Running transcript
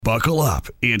Buckle up.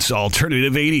 It's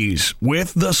Alternative 80s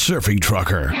with the Surfing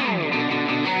Trucker.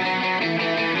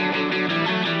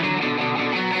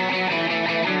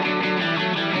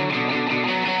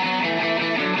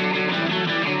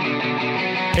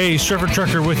 Hey, Surfer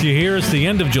Trucker with you here. It's the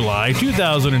end of July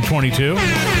 2022.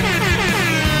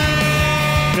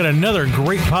 Got another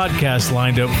great podcast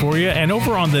lined up for you. And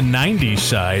over on the 90s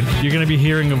side, you're going to be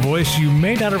hearing a voice you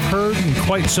may not have heard in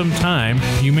quite some time.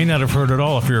 You may not have heard at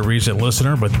all if you're a recent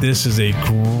listener, but this is a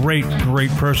great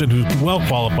person who's well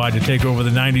qualified to take over the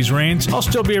 90s reins. I'll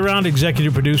still be around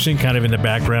executive producing, kind of in the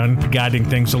background, guiding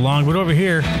things along. But over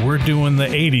here, we're doing the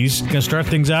 80s. Going to start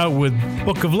things out with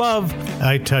Book of Love,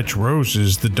 I Touch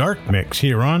Roses, the dark mix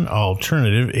here on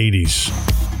Alternative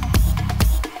 80s.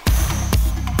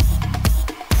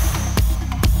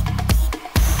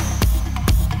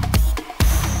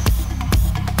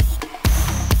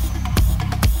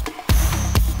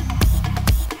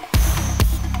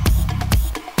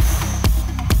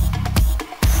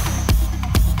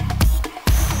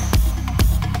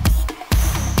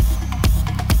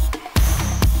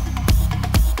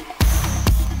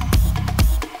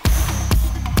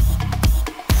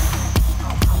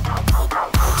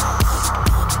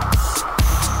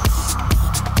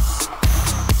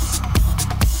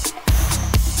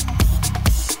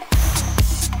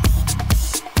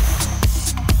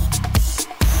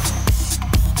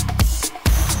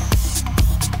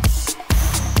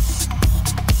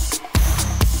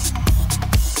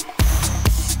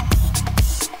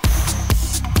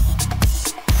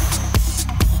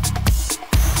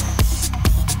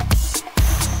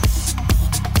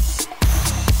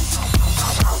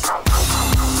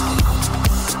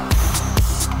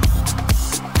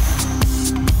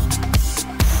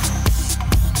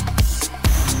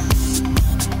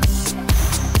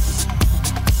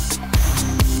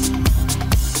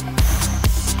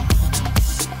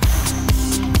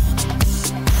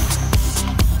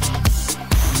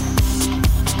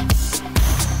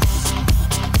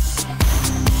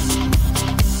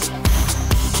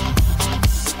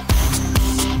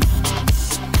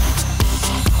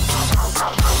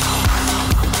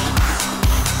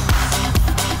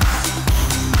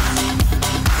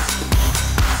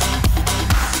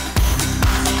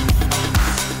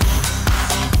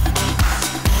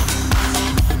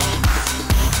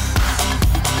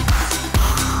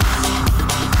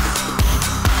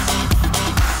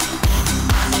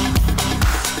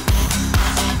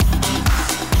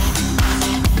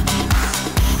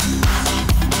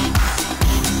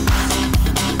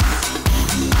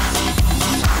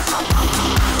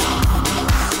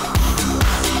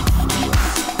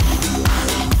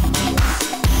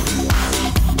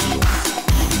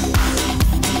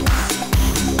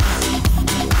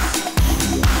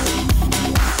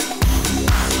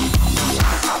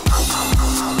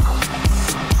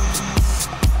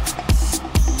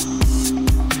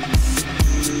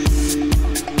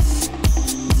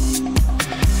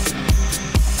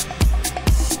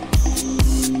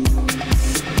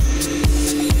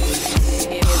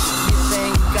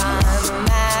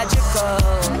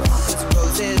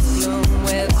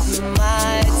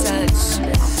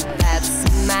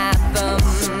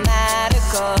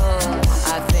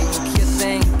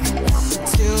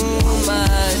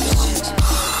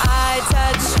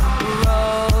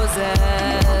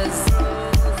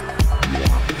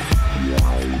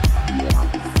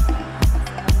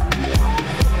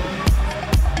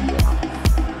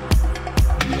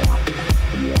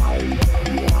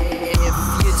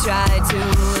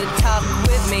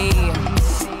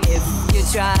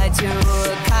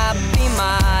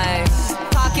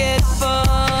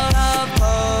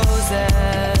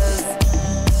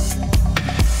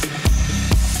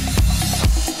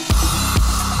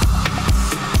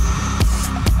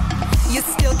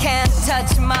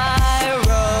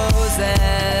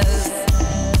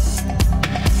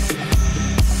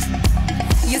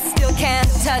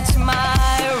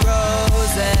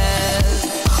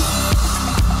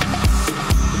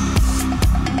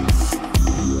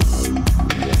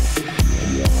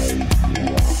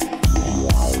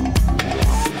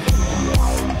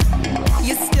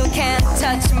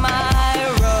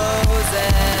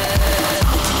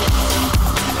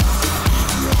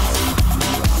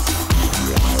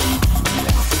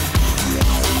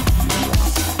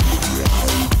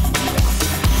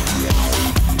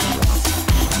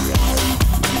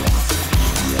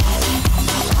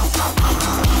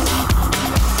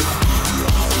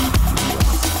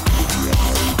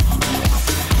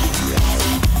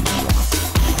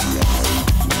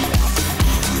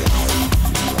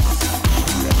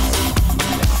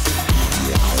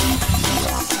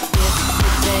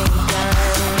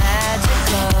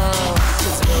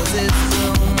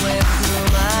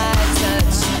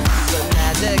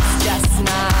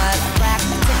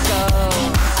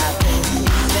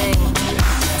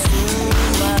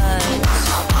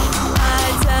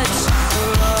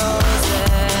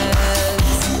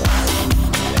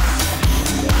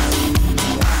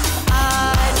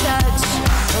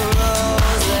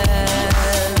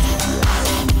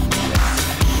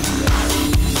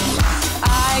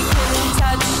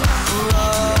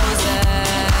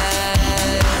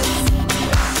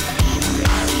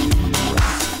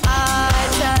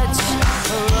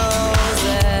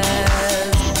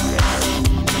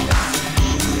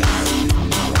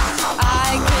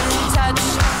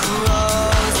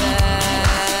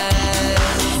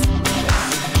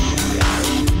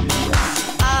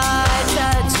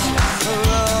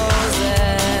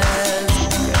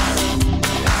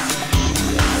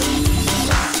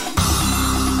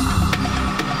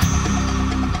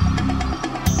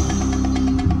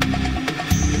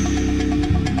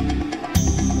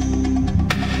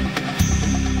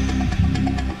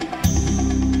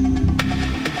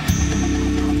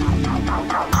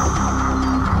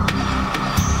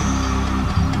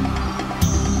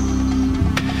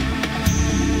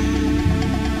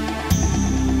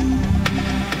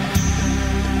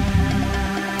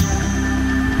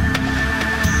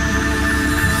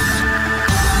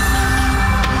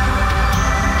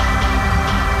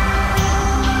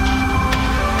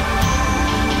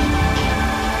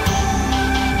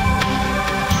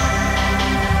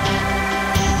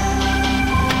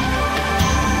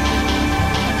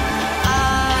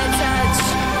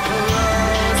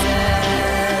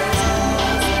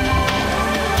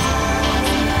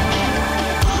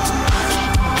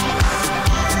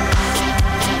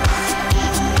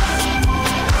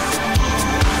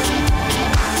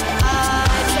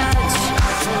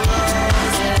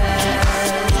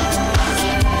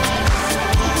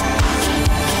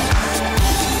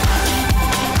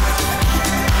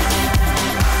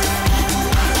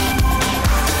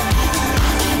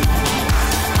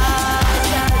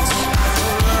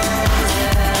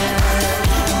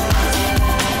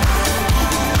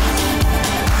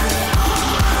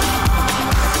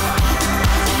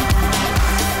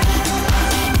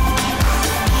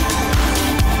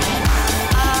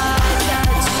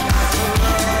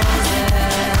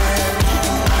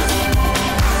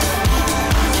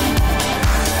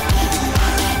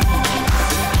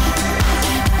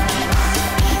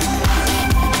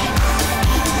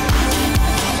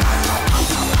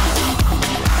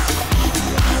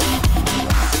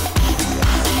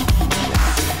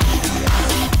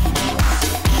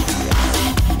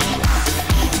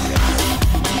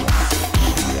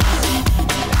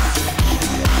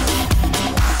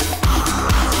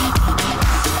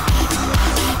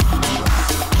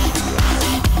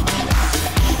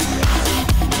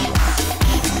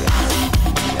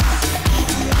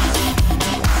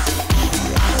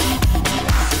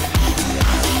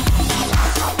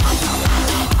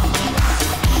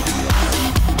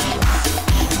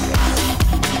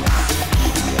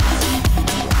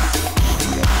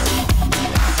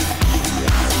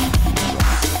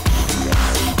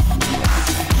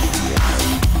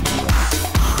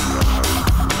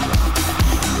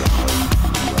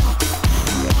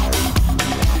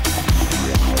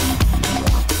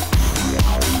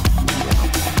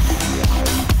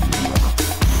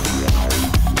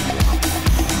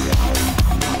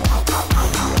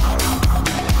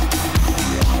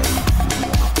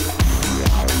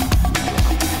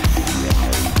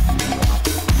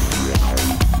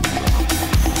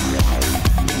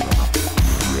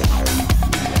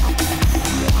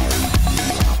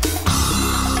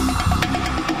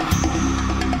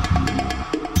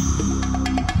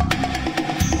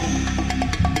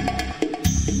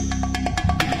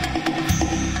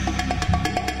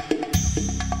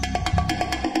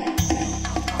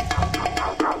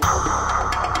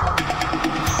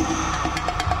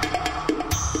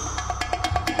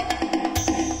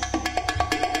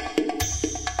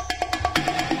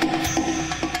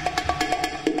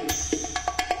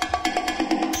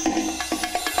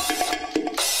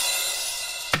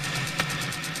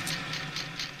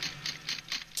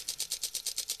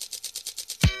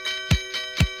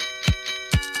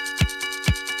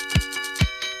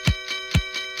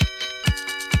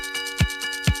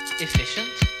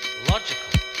 efficient,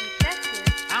 logical, effective,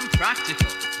 and practical,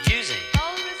 using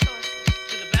all resources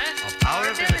to the best of our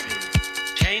ability,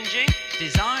 changing,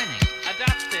 designing,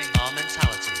 adapting our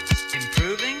mentalities,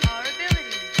 improving our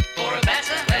abilities for a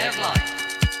better way of life.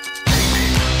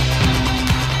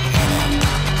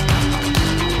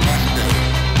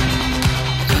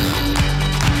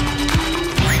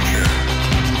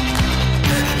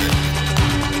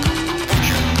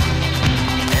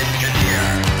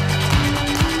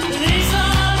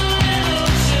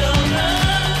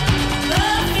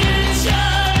 Future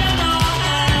in our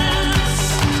hands,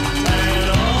 let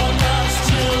all dust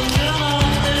to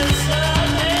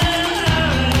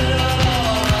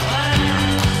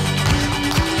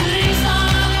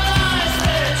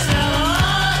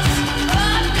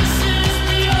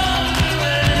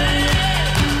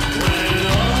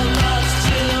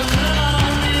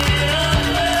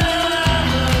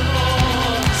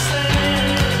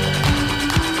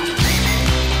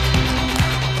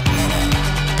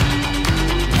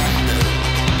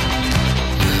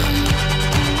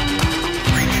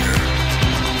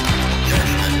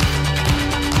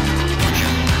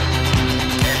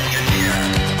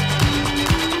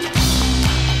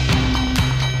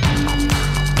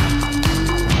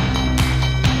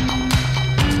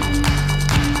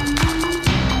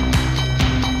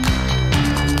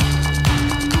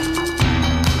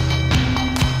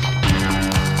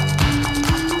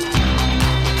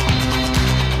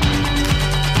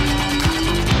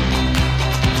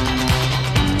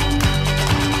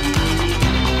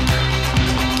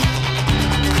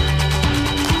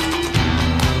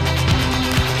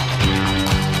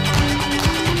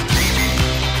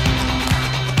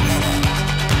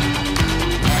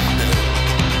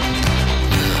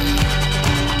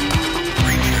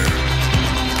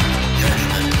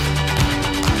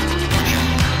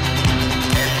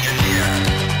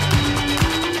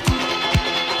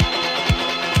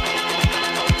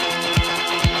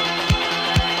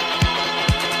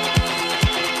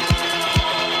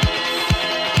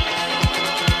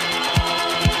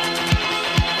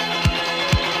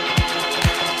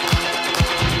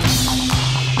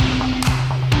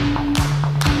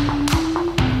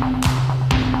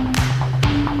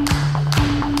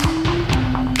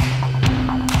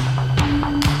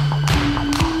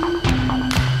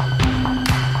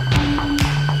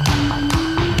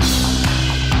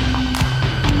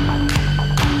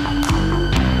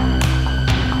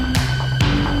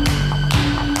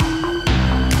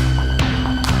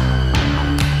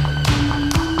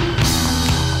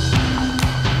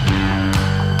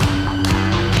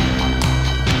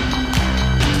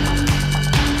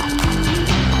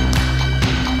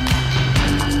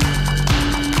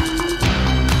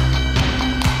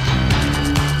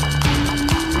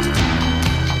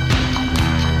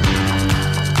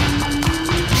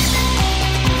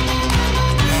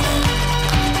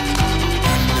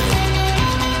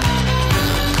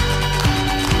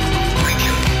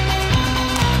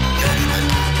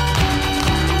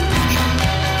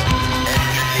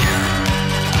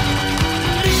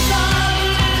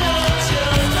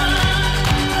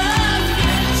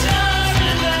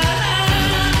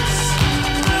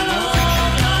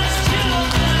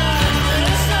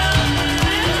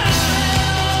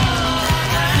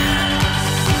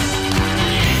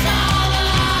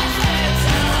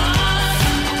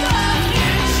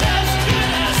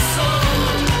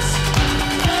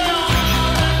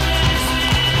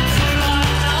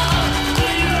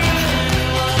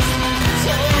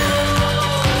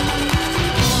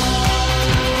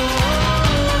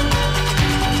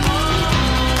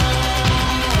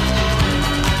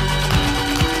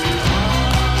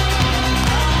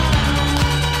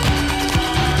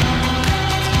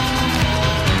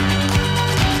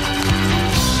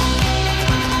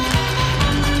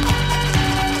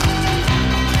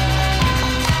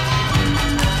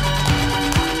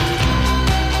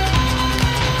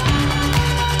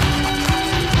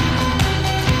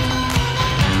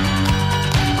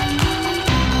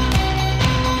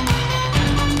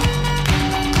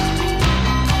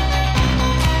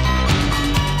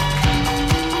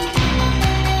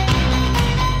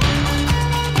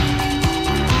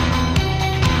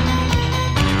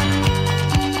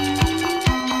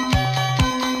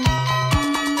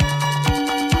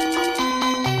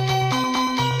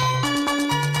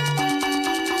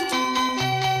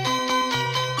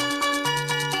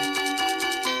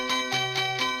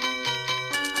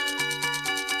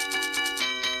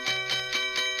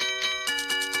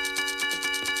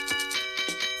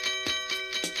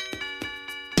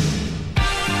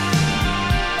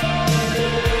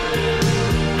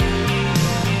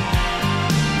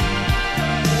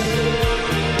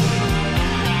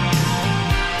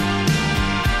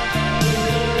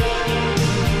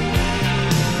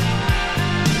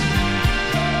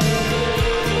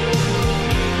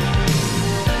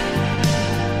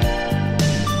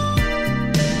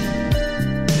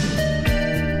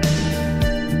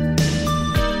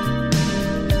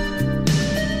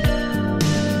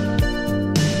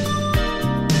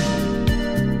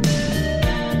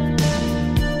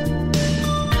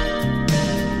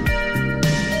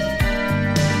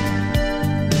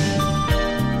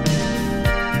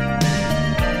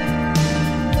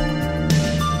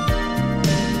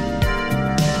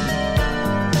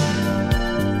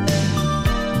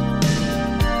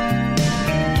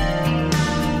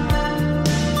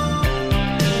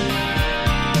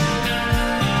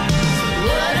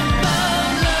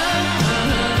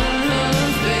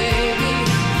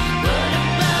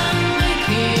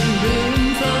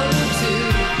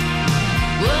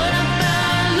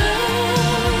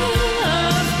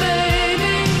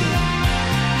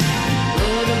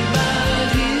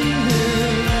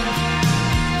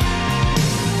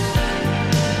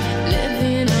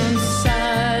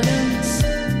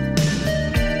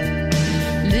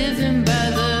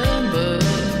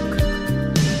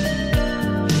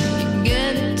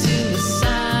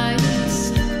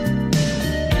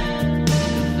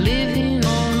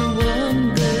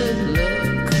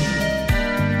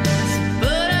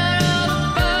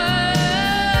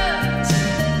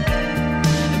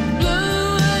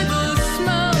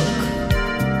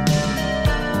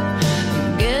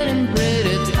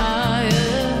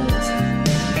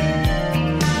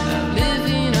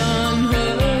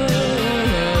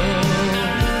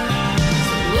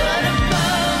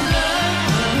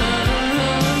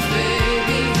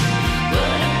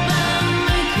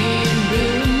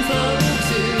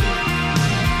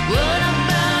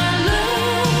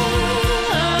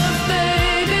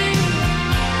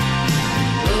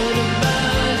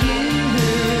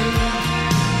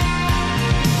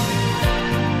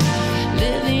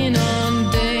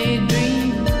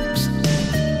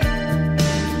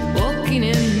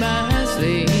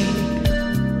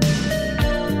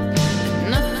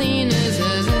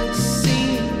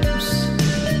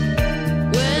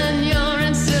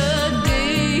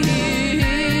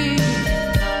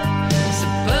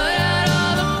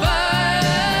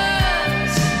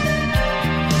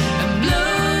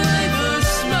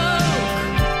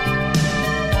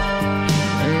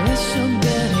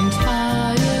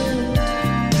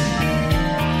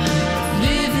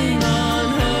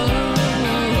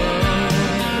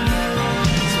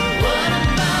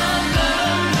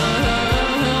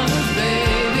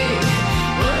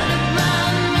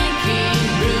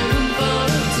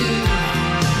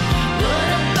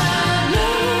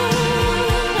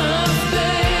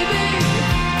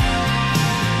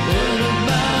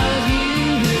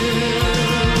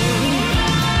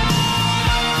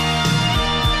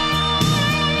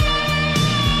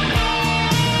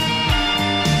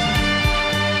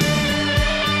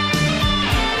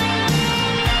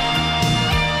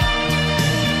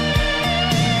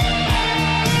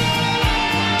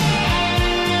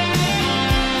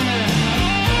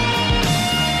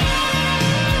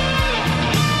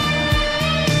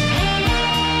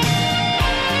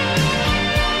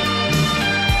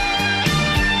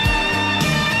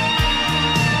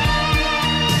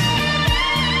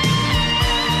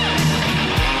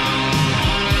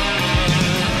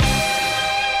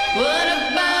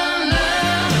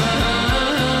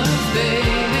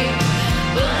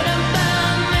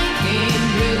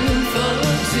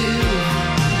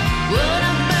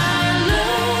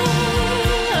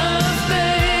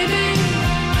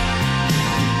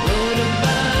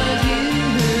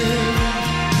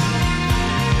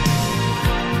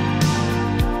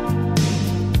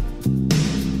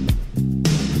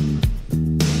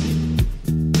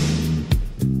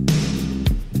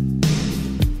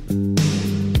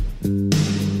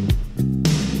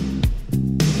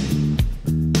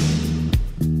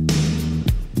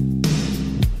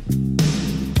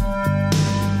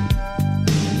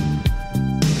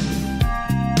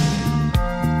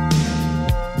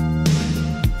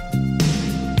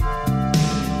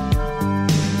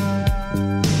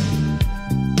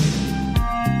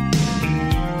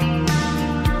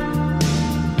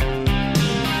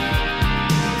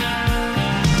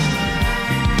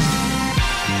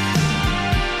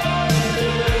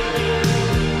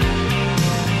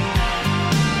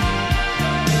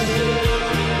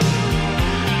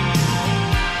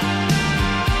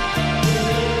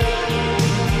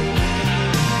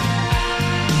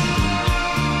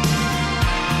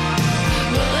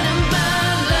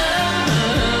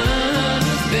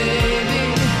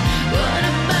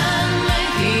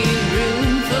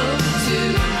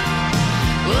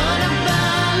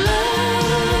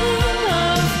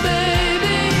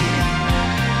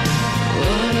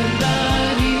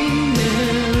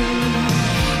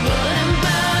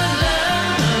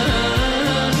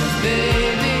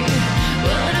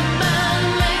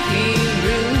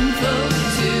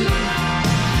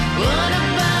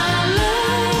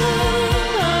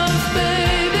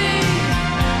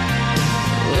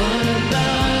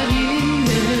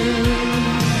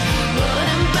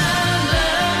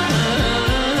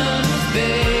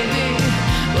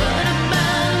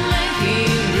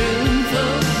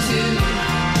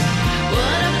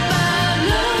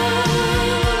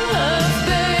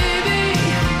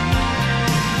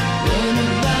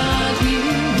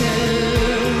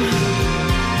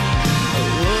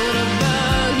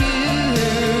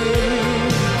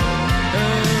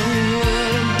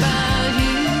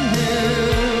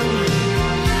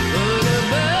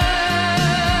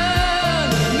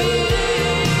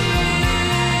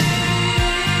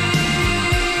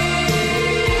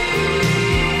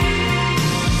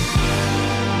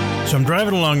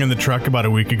along in the truck about a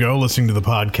week ago listening to the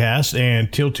podcast,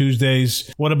 and Teal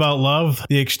Tuesday's What About Love,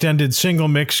 the extended single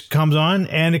mix comes on,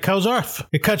 and it goes off.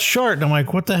 It cuts short, and I'm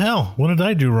like, what the hell? What did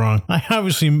I do wrong? I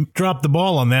obviously dropped the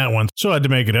ball on that one, so I had to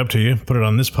make it up to you, put it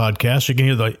on this podcast. You can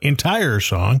hear the entire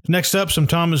song. Next up, some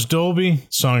Thomas Dolby,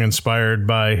 song inspired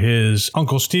by his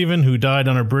Uncle Stephen, who died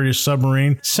on a British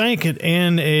submarine, sank it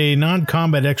in a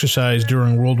non-combat exercise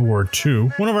during World War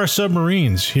II. One of our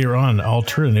submarines here on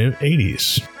Alternative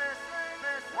 80s.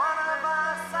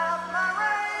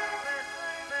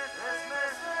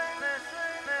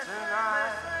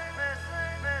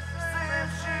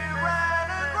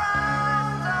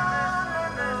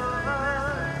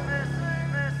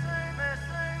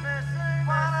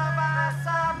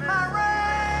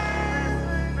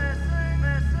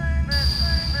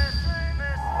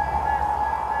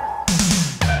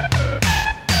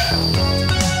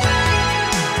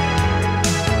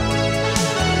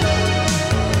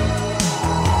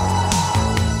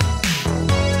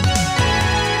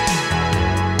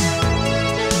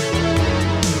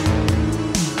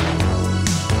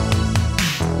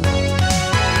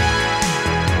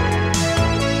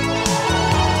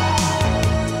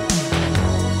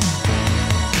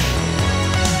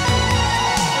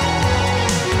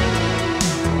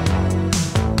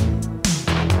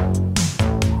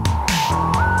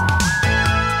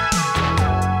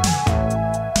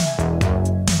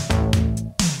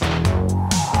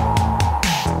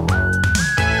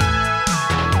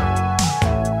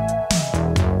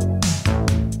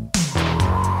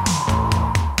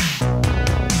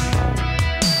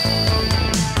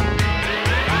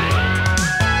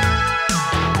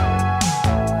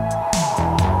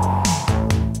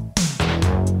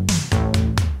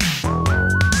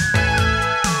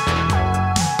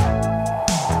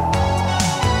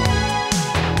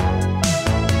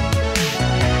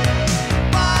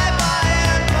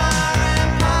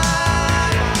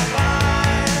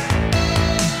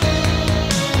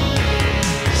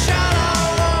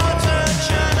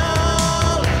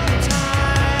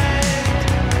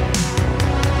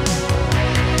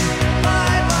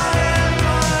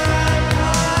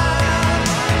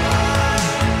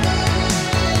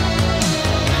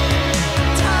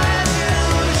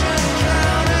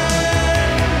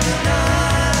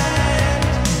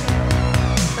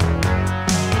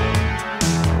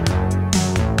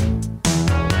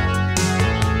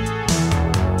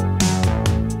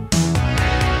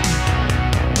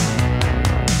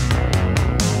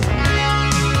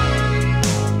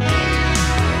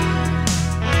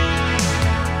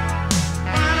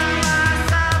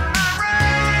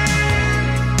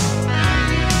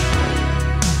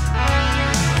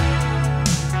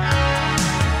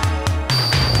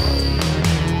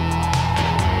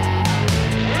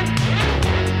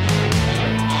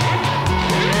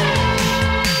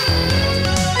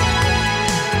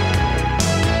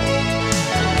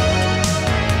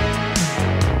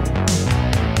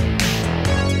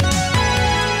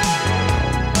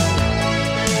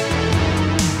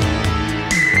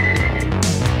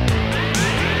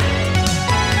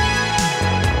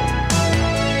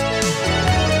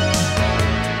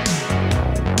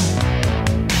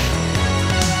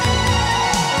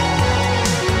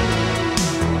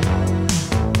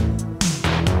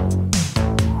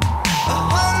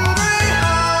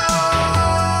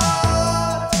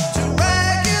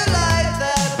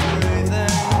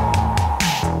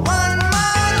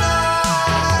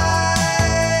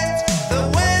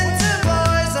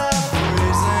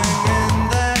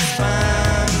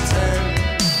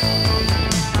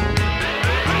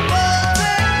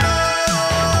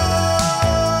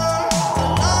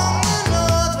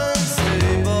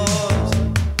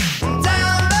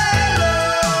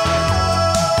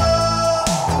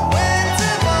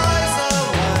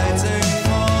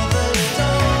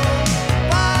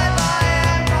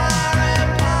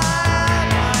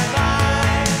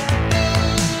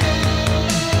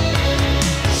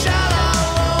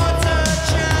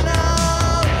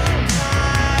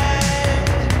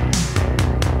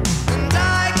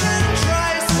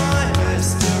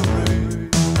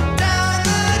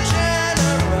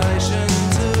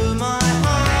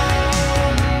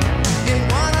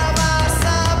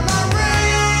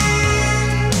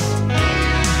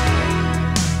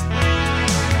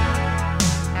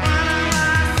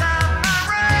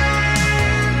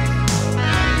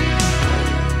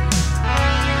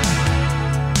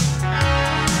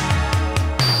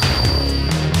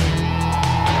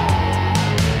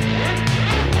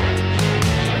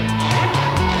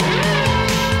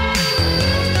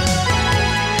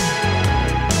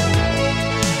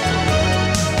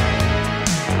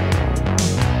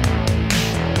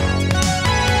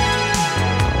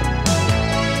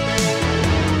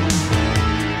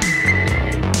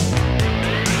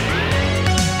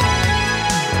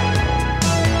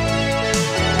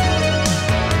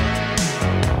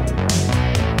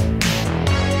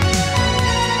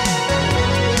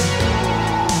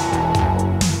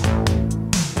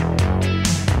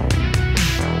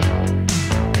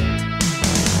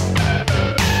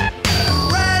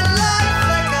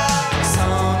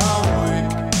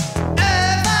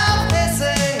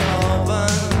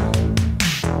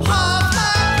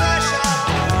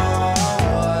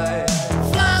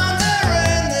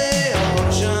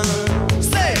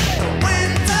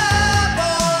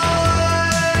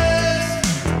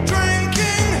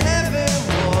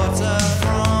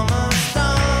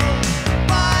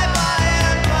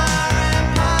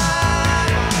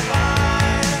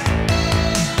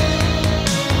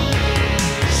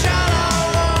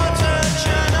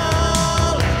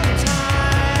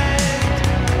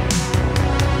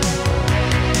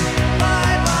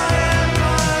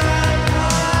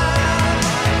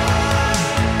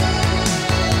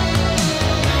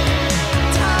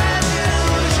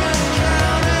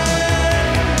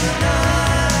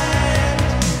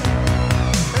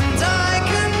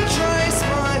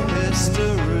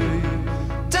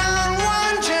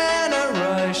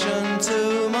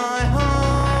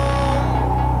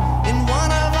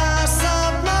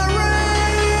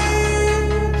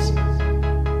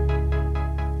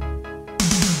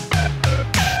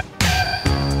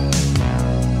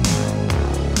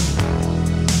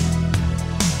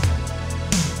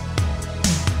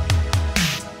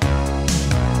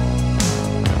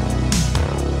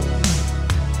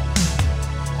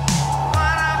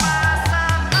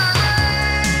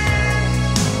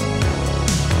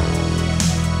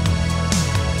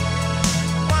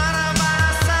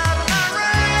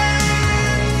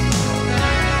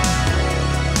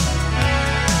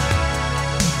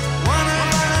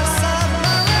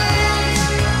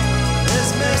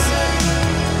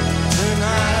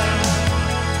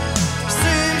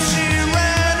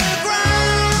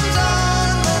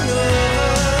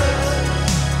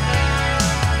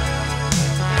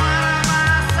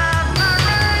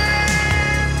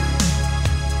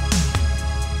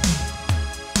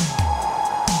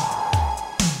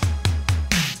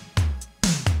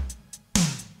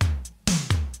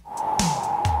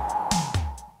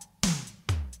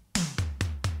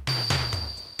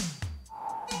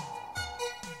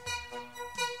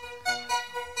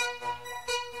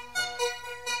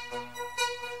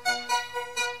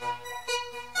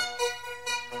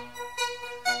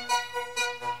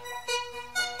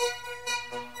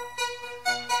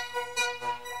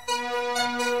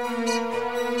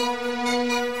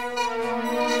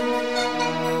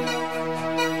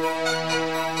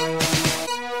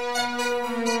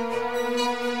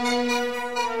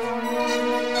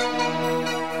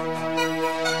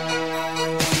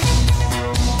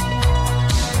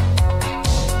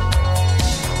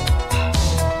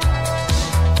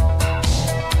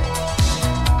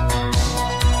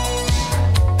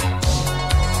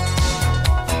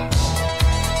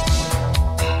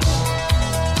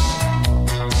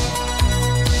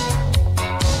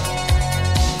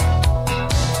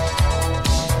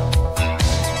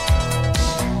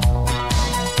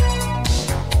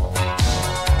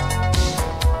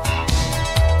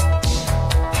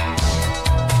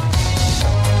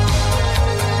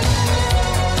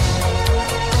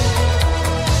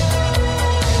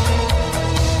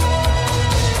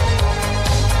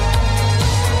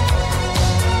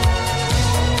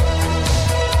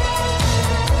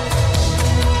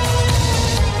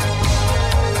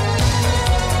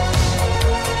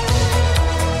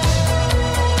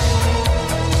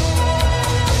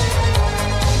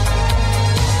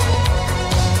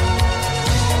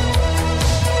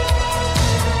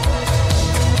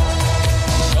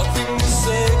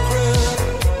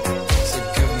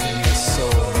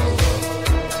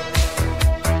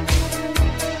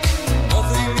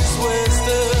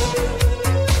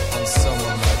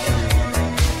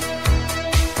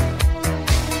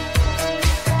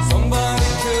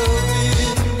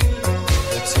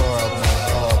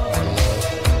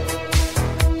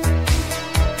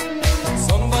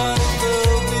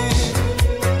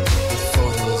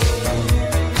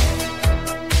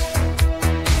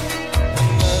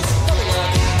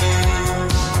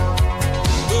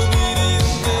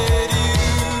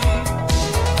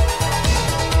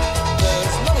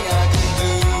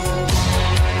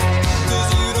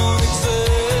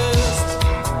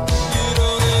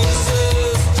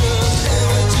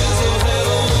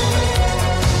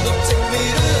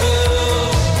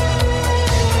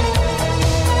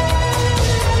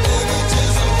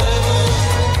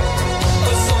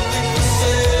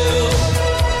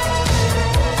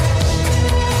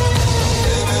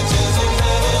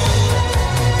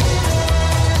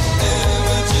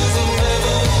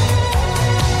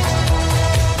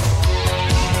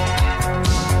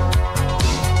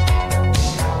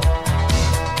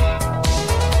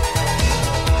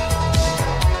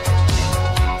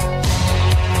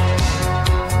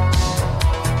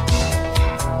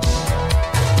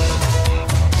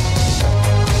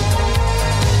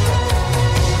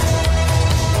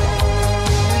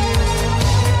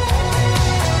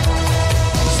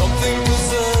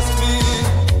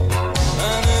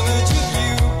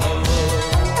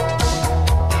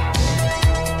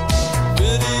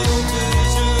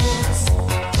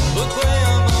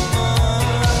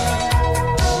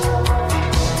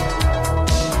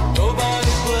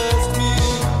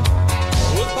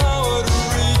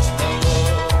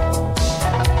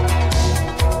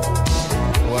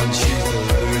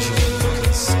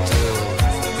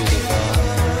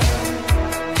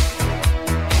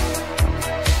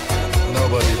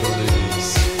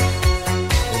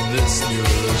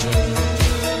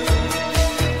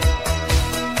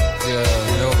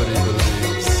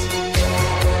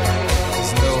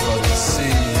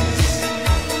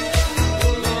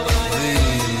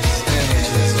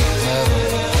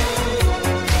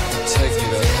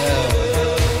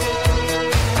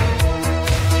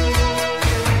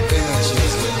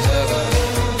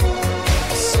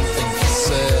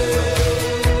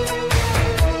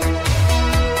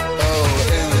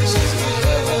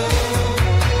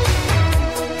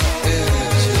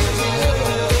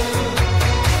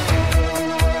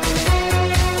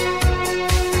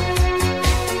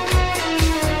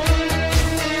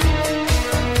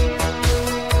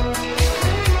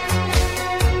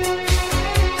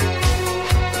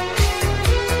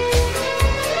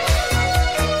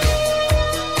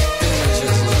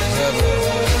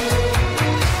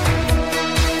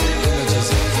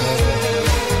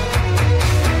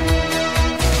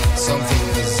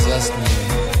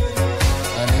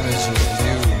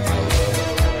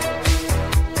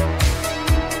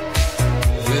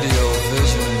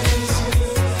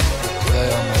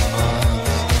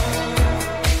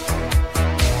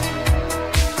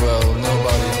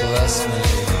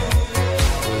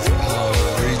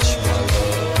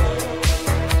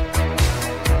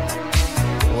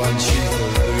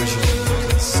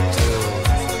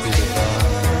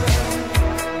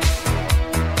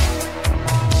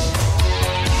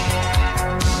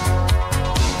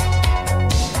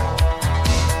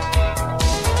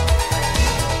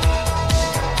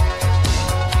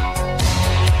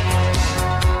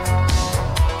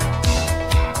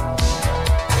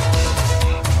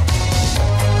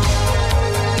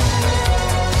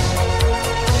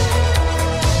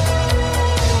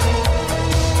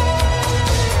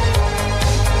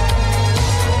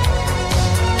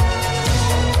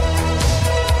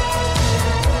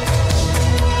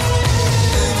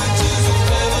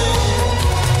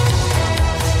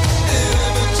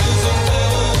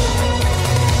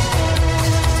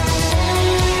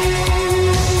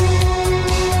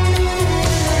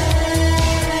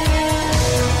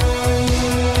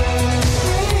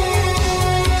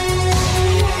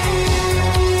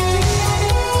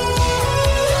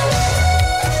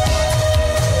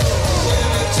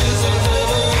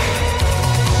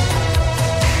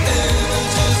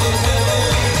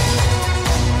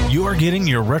 getting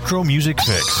your retro music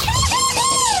fix.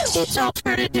 It's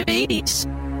Alternative 80s.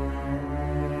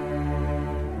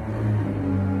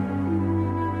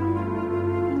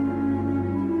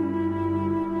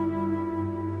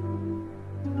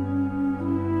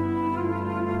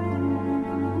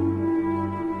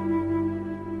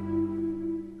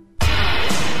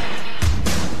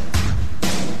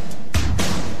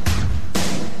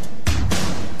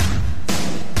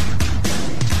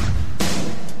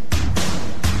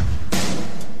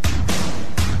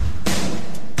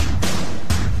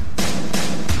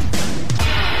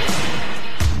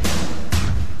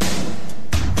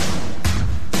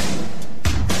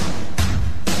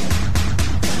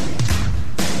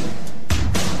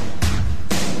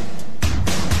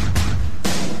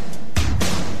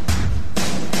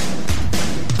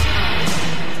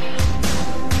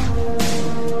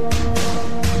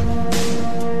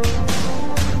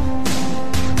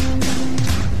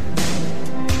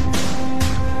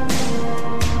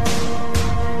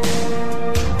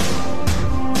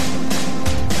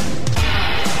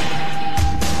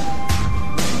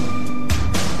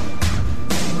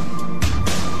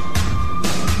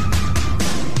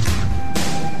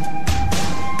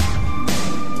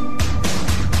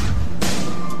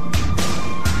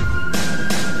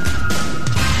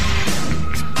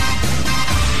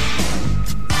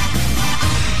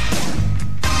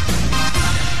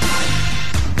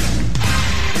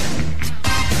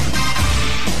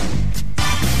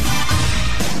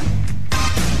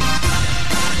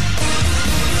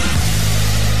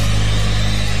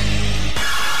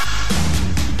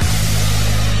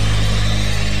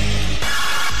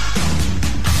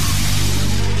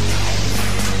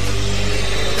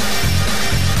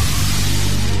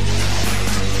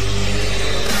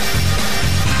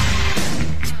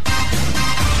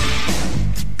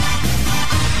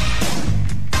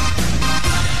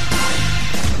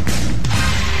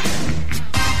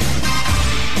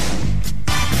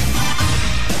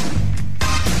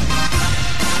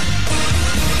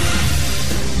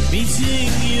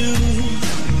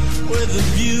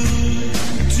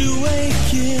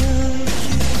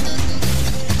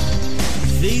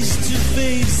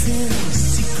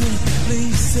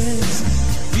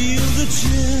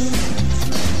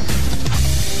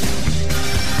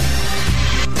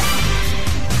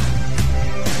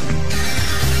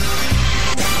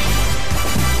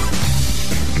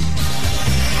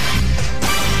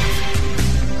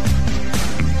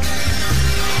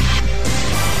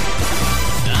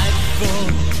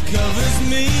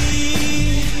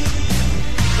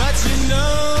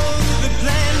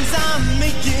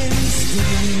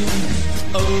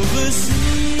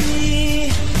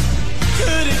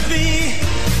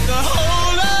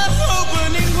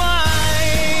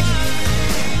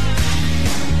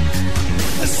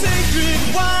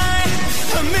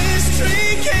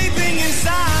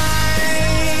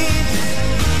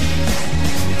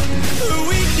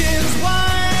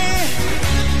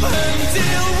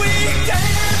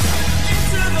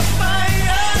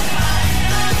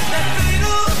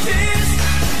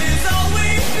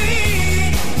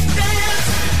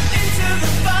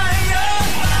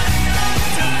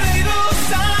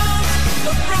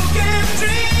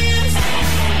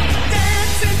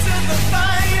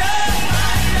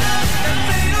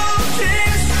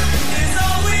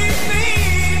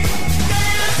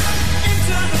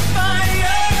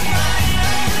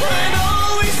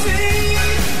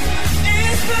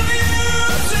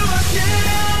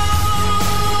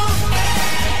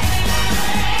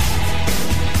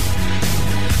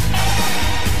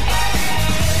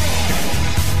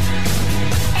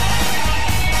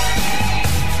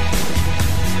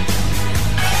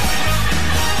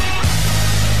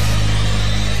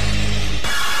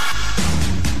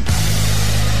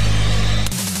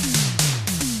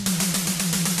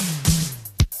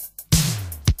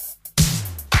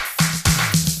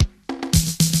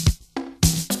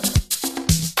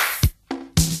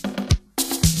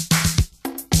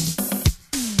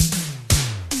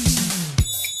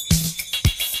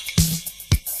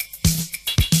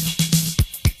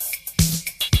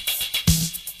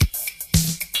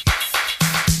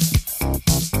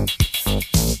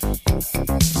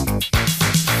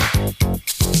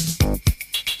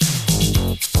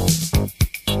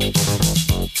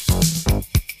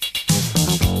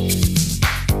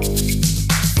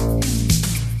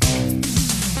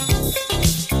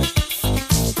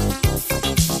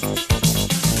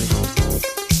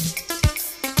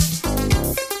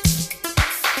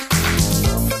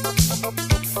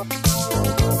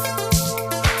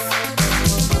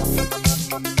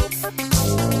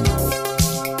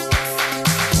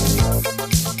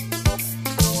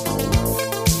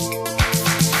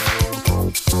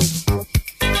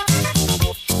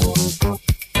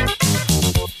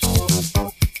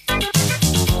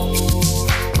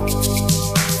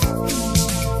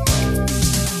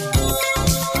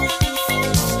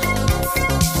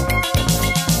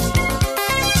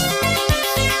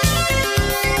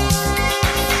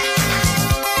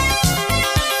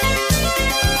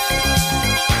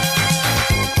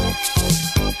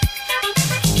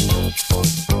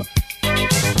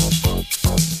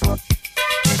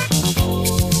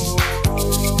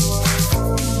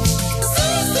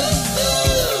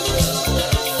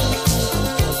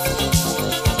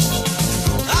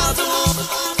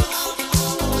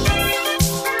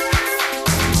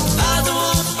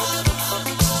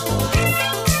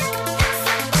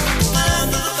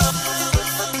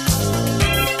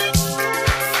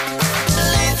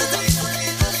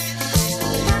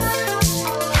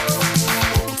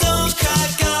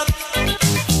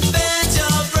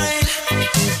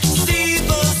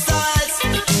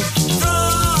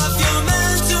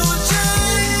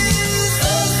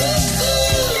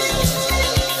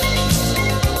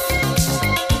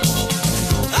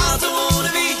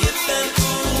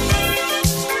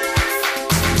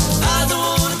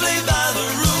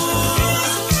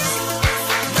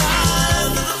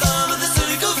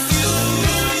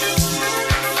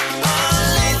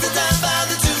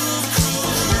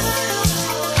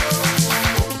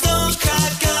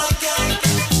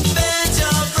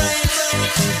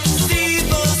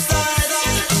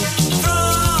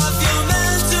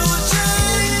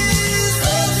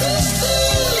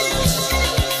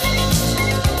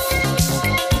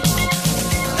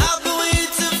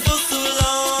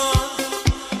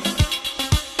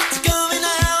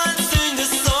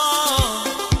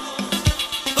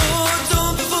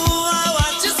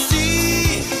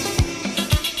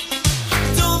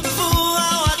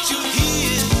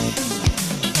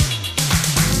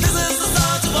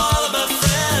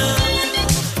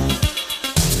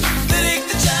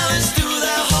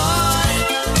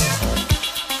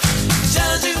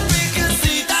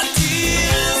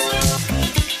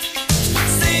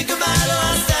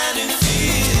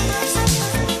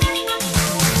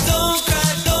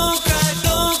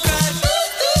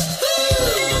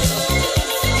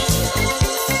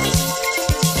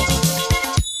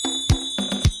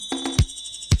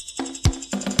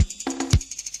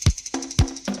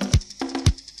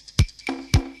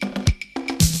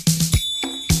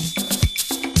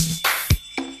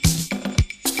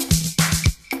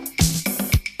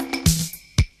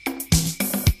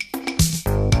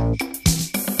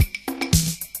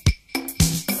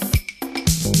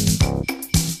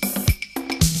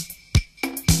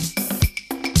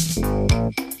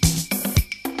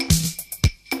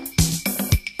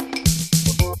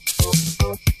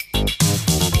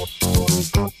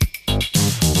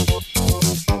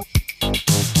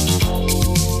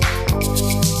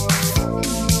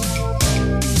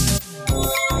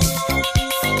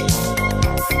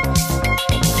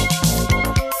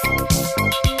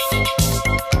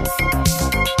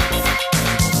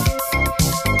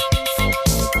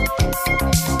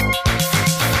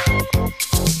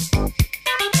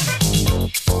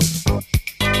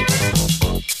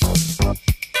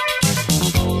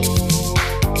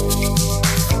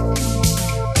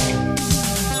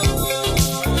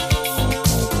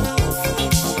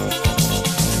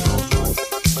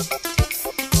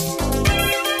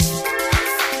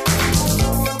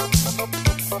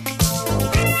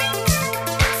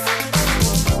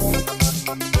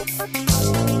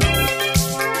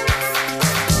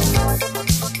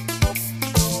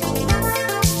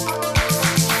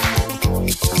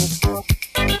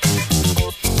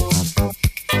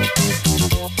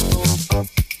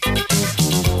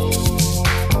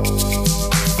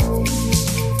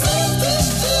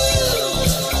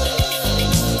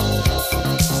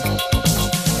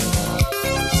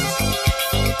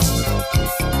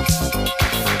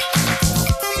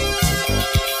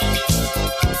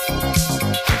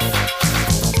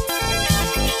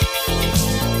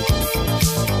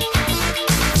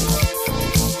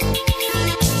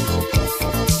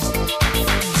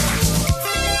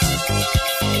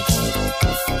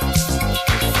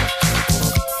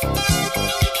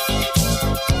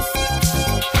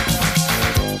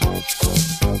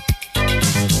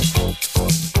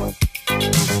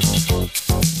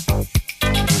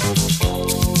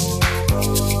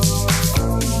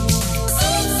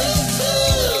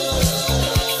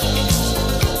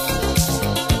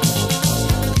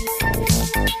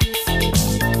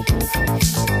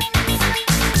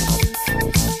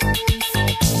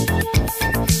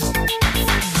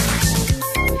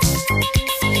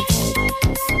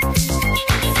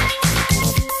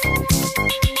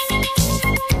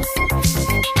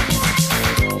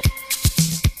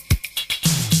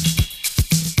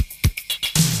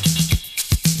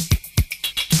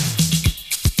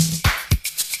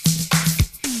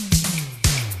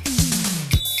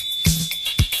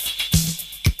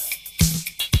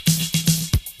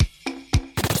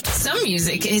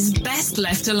 music is best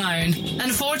left alone.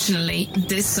 Unfortunately,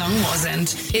 this song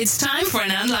wasn't. It's time for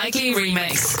an Unlikely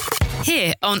remix.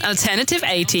 Here on Alternative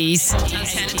 80s.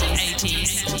 Alternative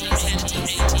 80s. Alternative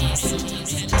 80s.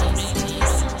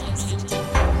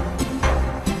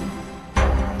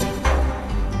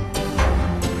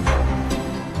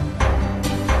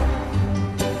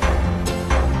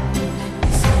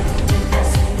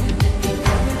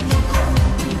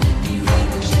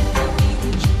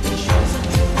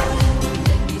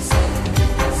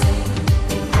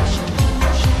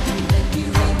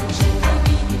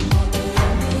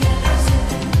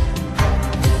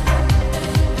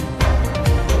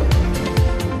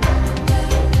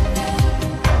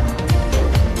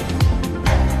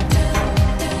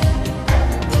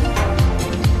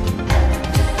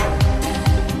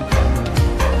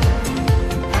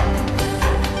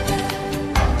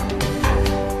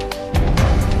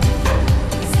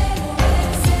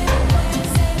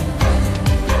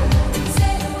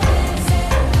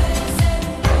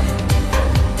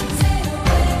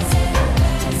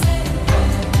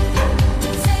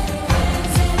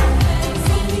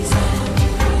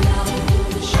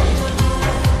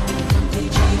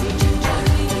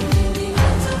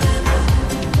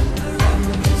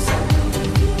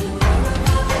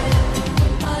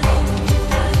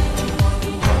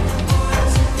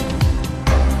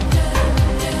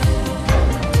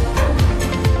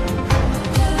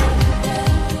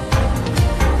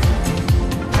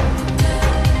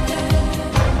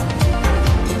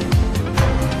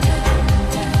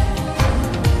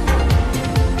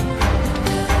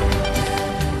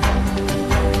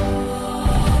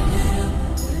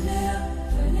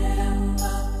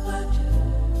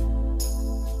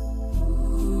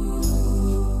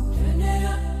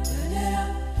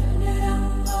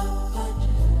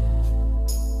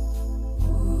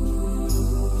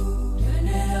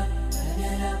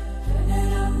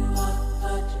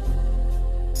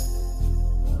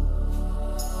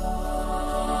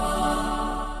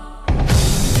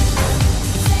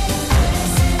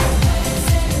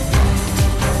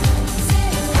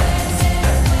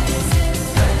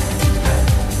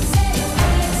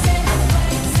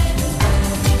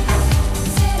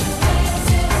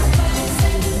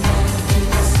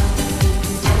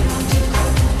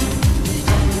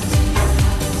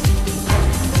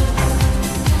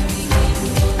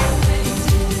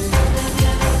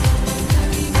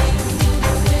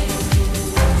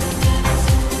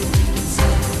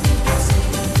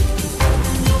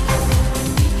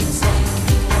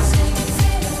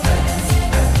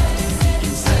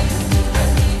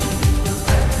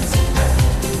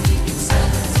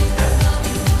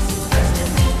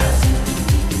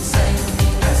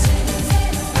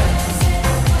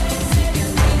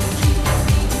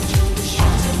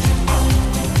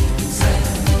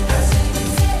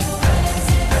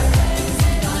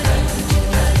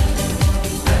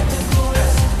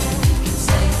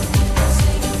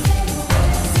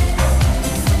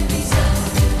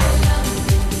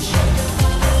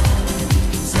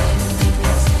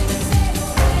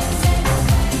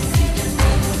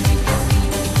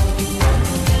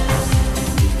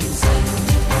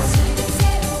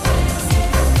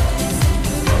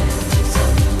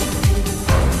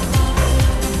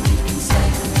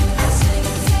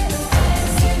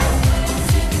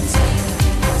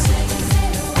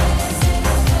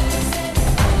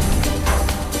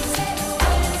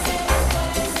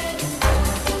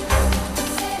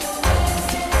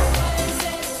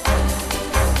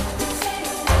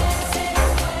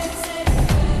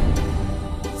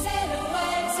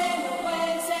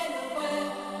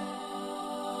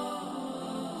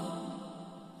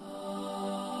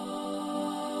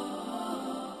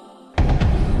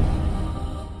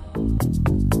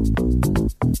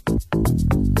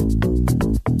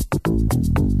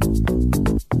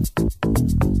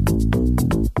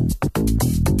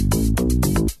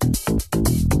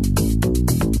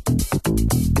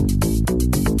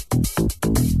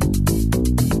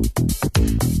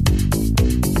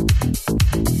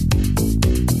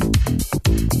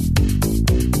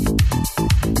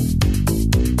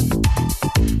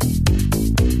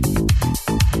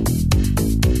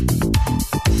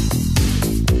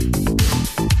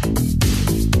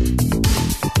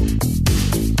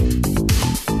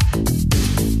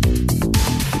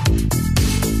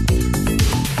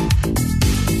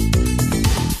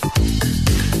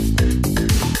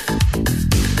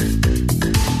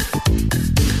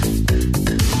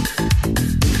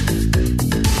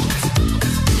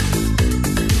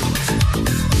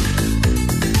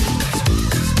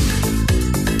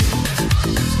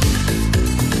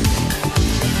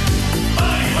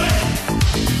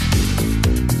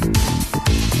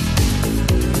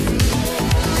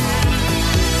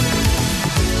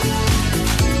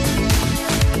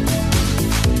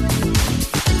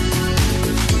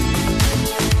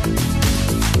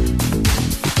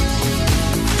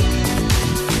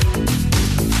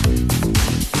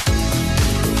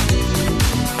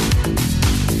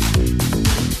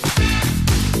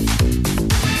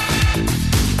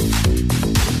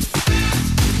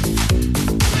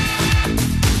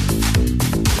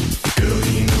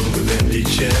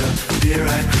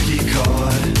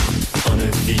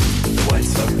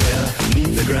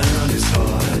 his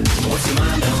heart. What's your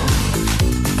mind on?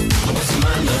 What's your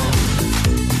mind on?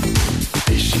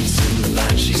 Patience in the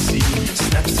line she sees,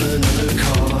 snaps another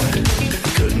card.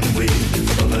 Couldn't wait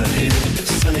above her head,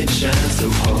 sun it shines so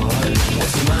hard.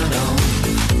 What's your mind on?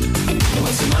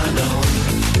 What's your mind on?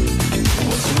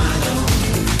 What's your mind on?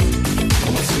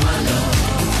 What's your mind on?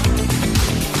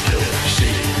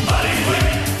 Shake, body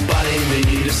weight, body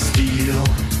made of steel.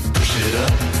 Push it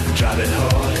up, drive it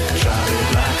hard, drive it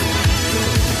like a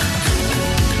wheel.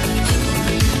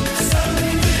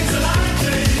 Certain things are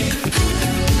likely,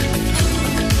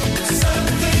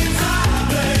 certain things I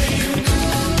blame.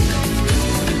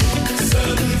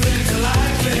 Certain things are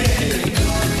likely,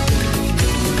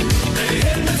 they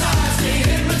hypnotize me,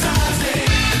 hypnotize me.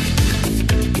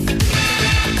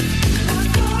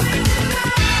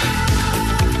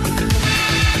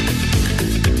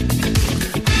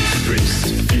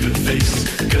 Face,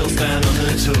 girls stand on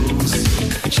her toes.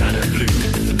 China blue,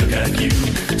 look at you,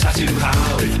 tattoo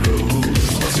how it grows.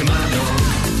 What's your mind on?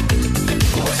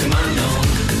 What's your mind on?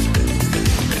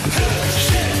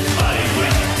 Shit, body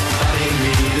weight, body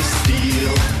made of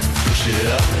steel. Push it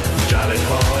up, drive it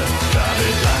hard, drive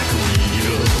it like a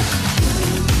wheel.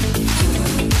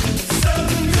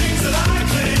 Certain things are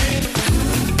likely,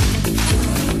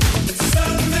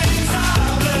 certain things I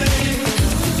blame.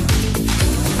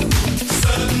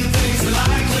 Certain things are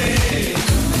likely,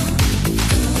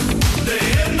 they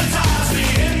hypnotize me,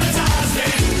 hypnotize me.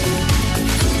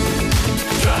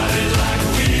 Drive it like a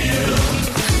wheel,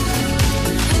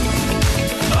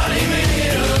 body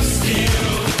made of steel.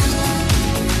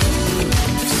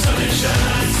 Sun it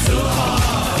shines so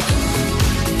hard,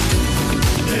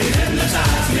 they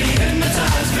hypnotize me,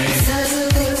 hypnotize me. Certain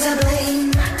things I blame,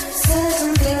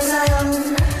 certain things I own.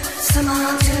 Some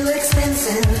are too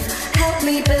expensive, help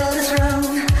me build a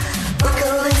throne.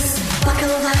 Buckle this,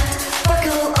 buckle that,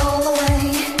 buckle all the way.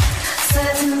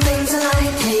 Certain things are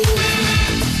likely.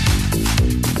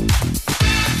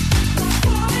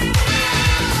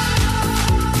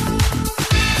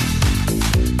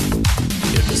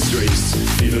 Hit the streets,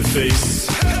 fever face.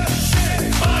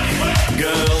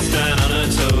 Girls down on her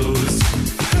toes.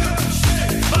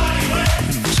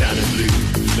 China blue,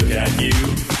 look at you.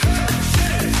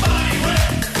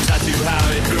 Tattoo how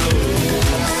it grows.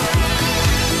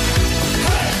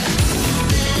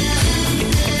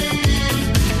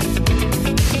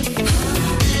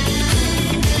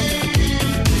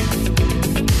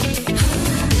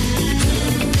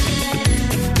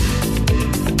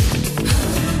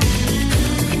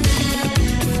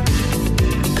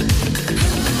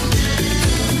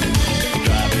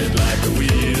 Drive it like a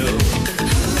wheel,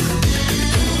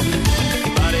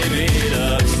 body made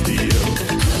of steel.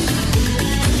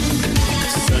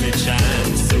 Sun it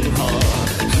shines so hard,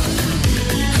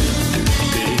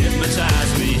 they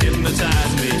hypnotize me,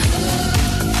 hypnotize me.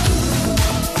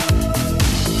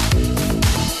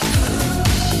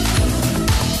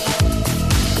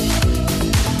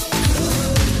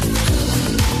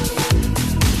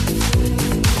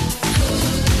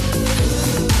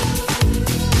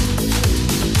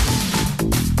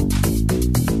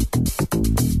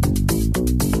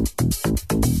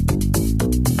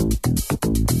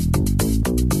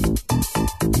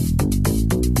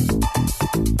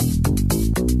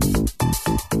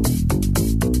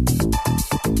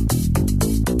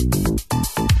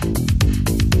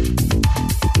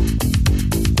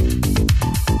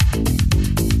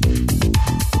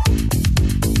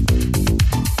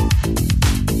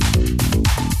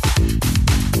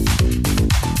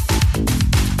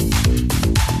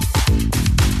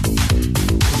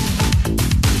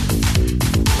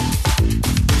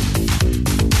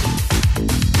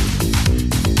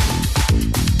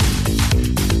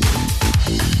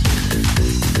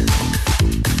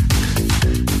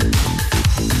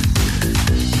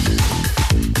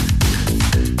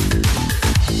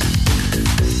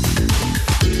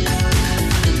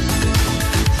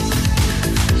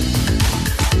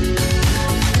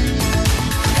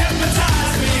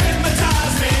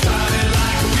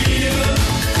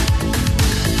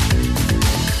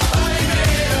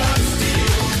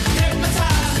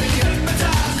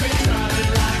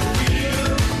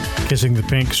 Kissing the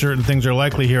Pink. Certain things are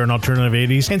likely here on Alternative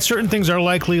 80s, and certain things are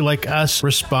likely like us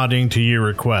responding to your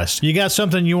request. You got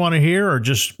something you want to hear or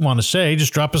just want to say,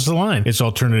 just drop us a line. It's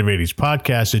Alternative 80s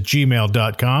Podcast at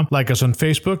gmail.com. Like us on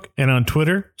Facebook and on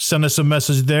Twitter. Send us a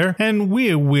message there, and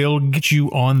we will get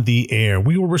you on the air.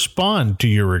 We will respond to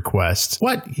your requests.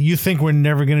 What? You think we're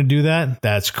never going to do that?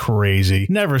 That's crazy.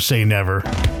 Never say never.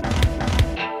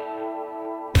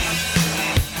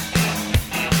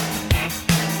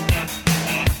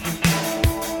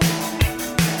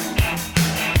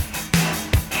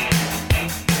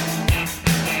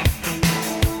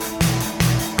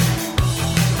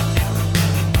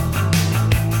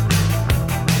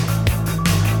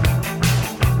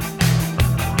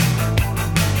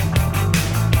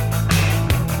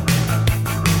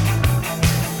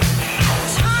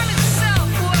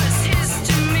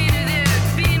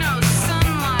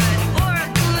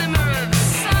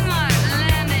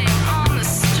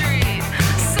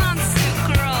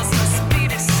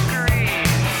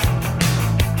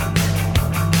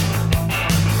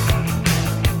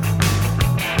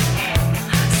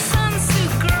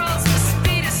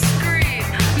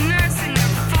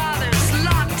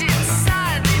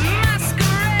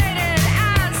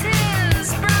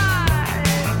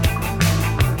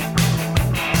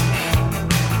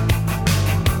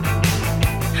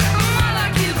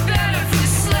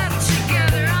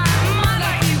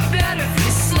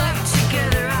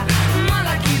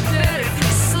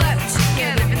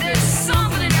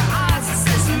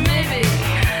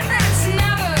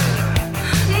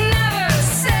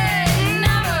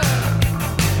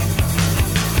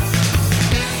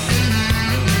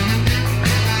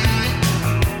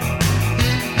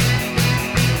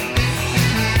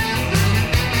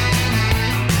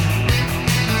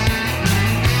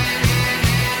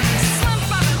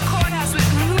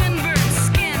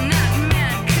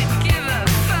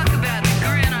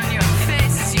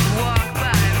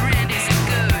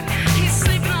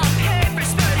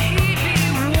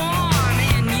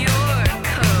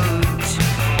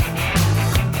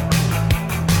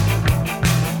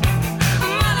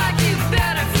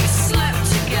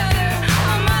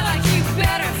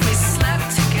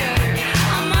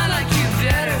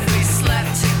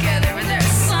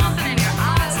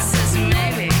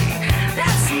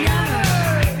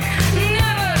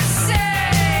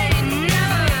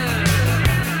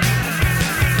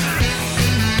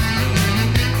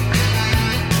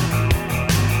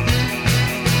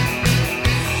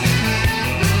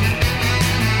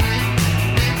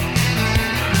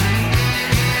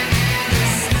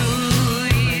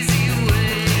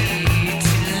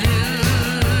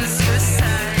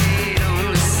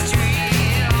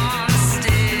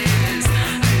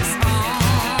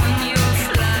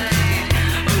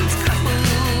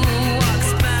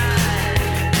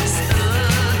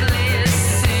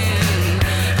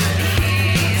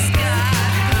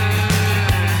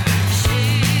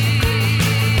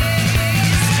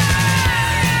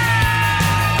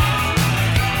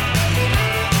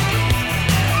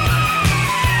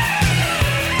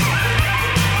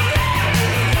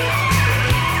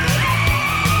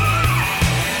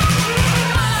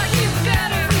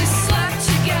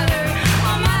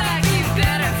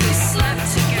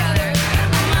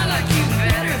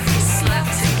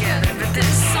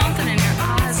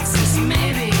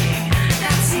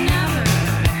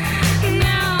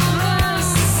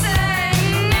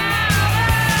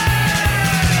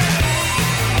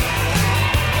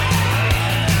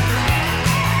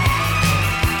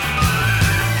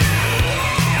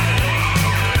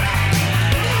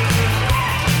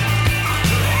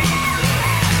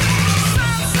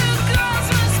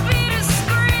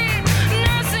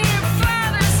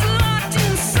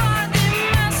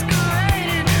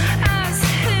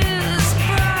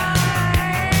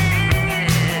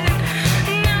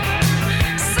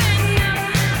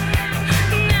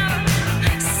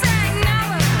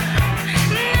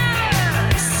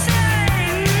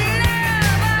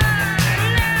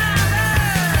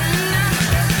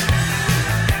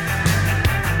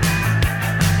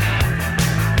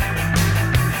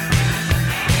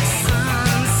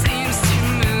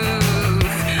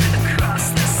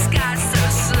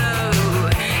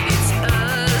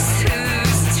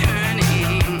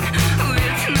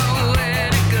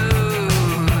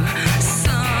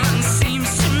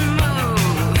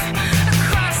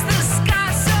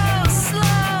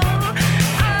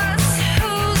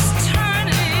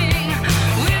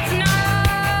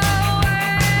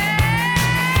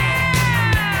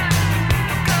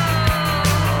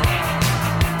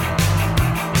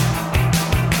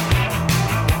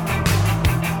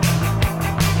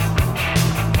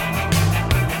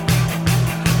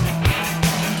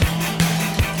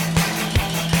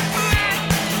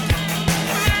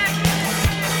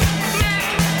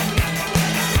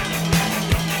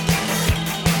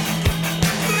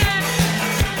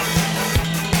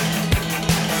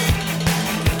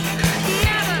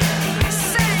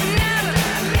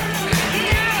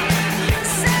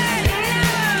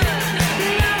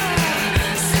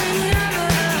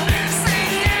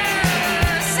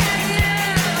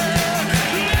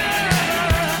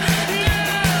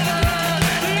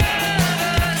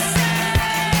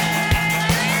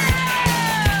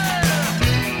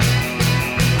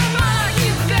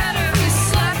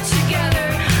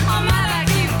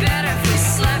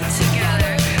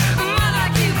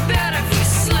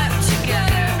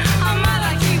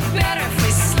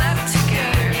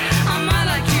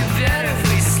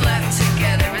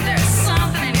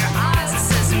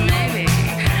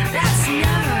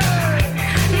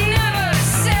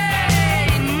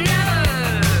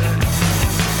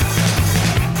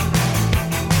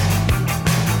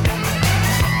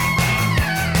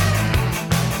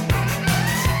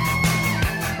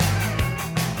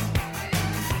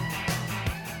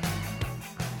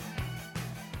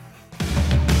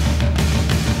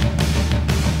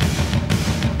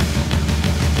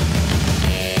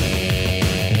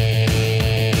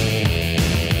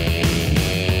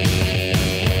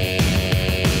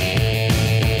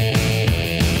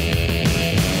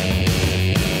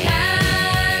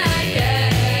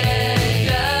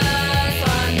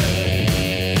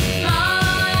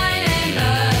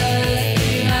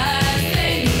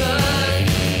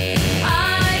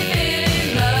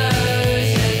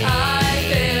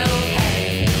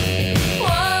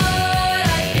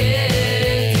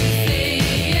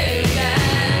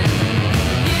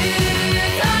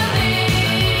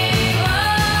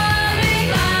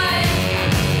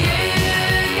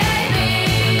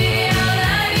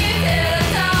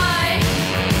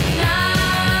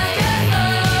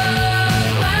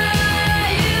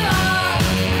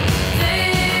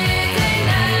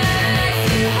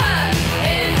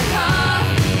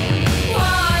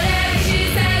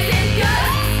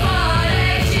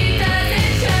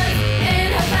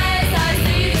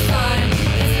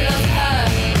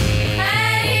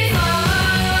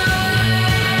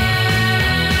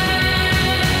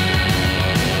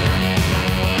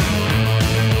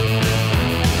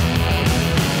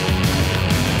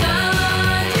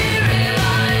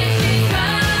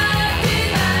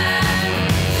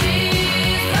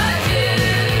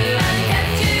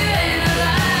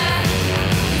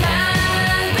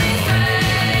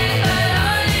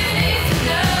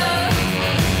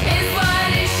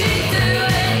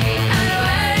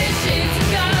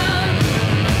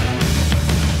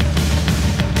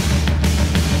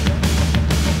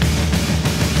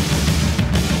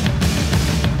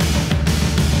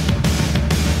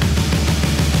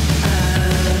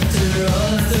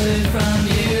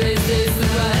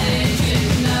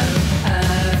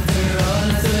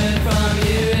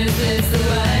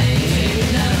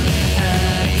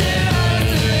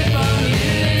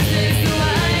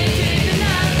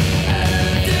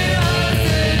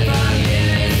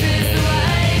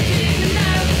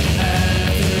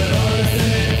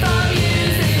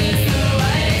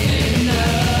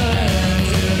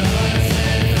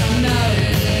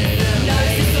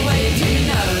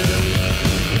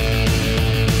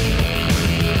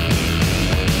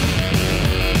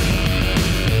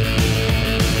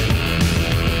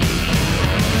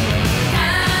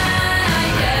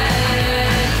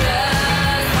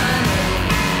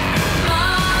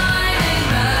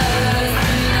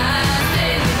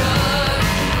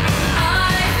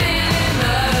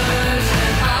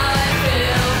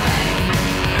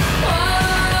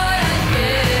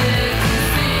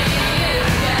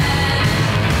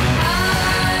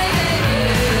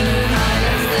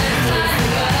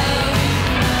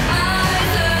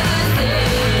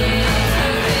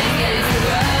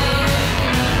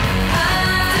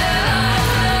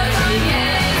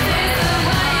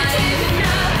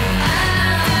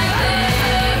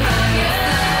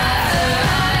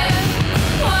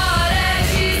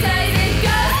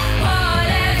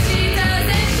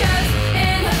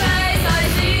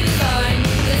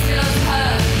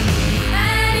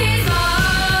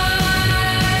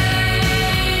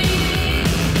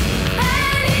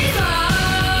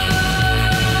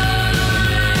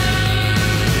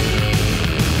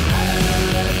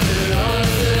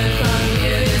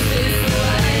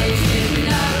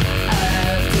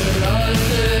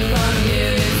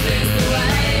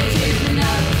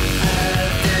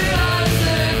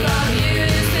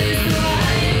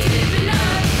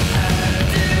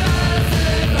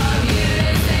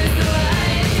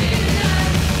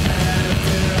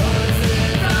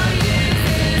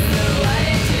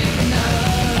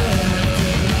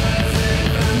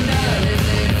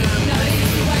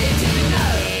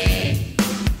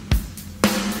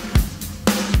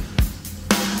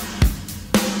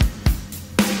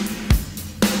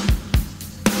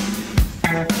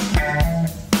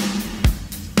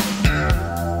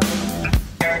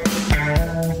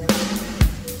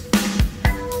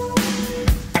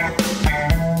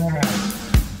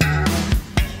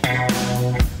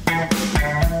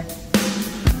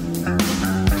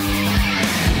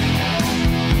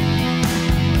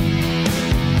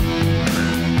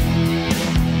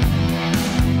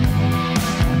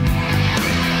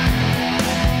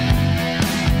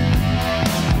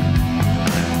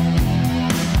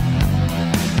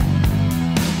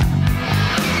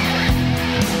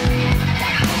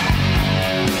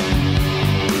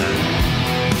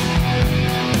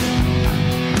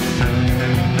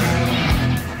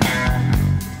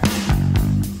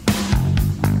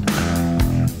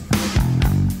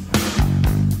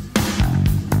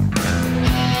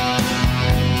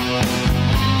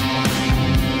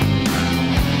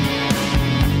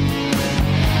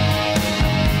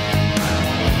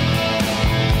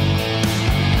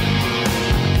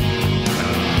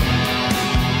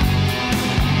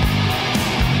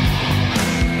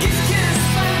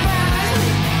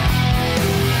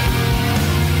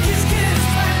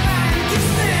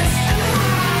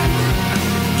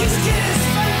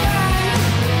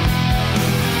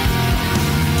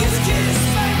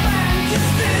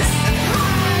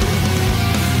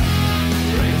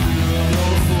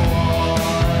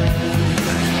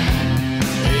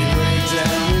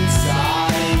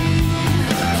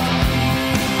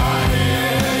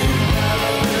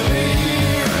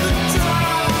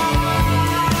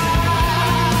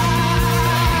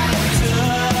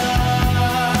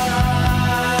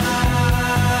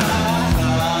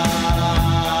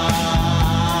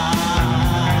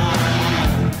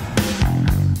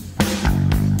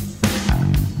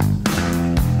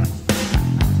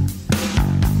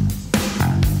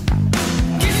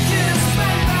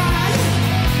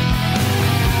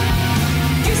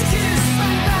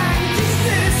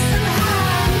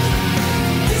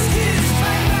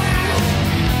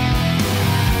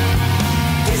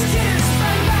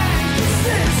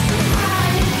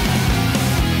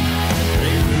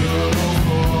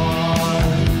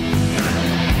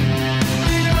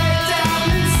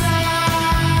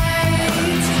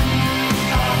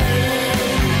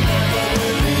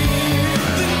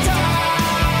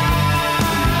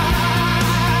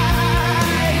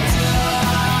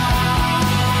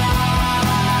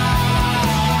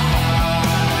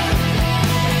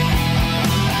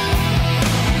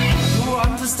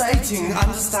 wanting,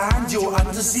 understand you're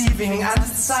undeceiving, and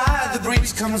inside the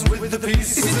breach comes with the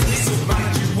peace. Is it peace of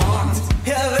mind you want?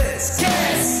 Hear this,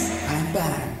 kiss and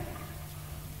bang.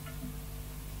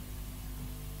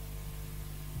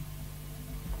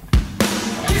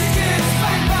 Kiss, kiss,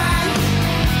 bang, bang.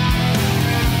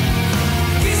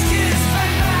 Kiss, kiss,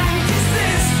 bang, bang. Kiss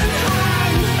this and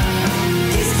hang.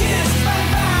 Kiss, kiss, bang,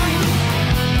 bang.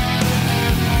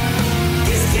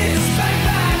 Kiss, kiss, bang,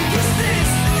 bang. Kiss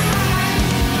this and hang.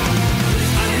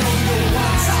 I know you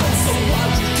want out, so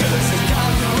what you curse and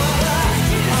come to us.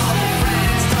 All the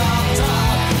friends talk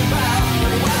about the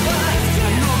weather. I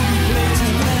know you play to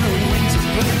win or win to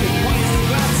play the one who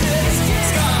glasses.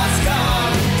 Scar, scar,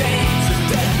 games of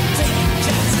death, taking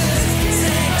chances.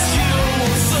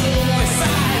 Sexual soul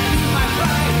side, my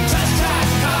pride, trash,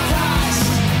 trash, car crash.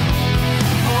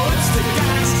 Oh, it's the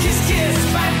guys, kiss, kiss,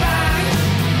 bang, bang.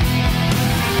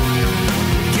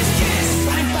 Kiss, kiss,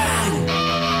 bang, bang.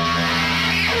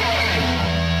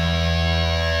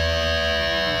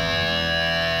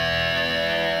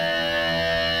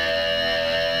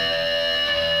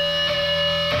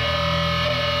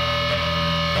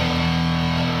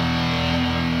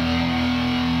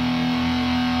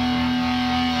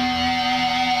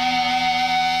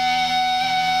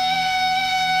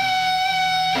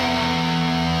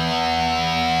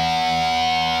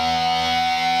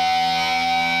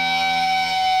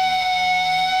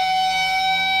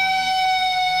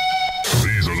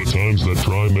 These are the times that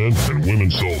try men and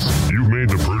women's souls. You've made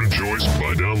the prudent choice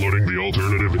by downloading the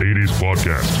Alternative 80s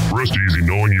podcast. Rest easy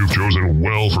knowing you've chosen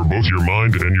well for both your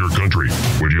mind and your country.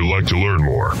 Would you like to learn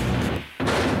more?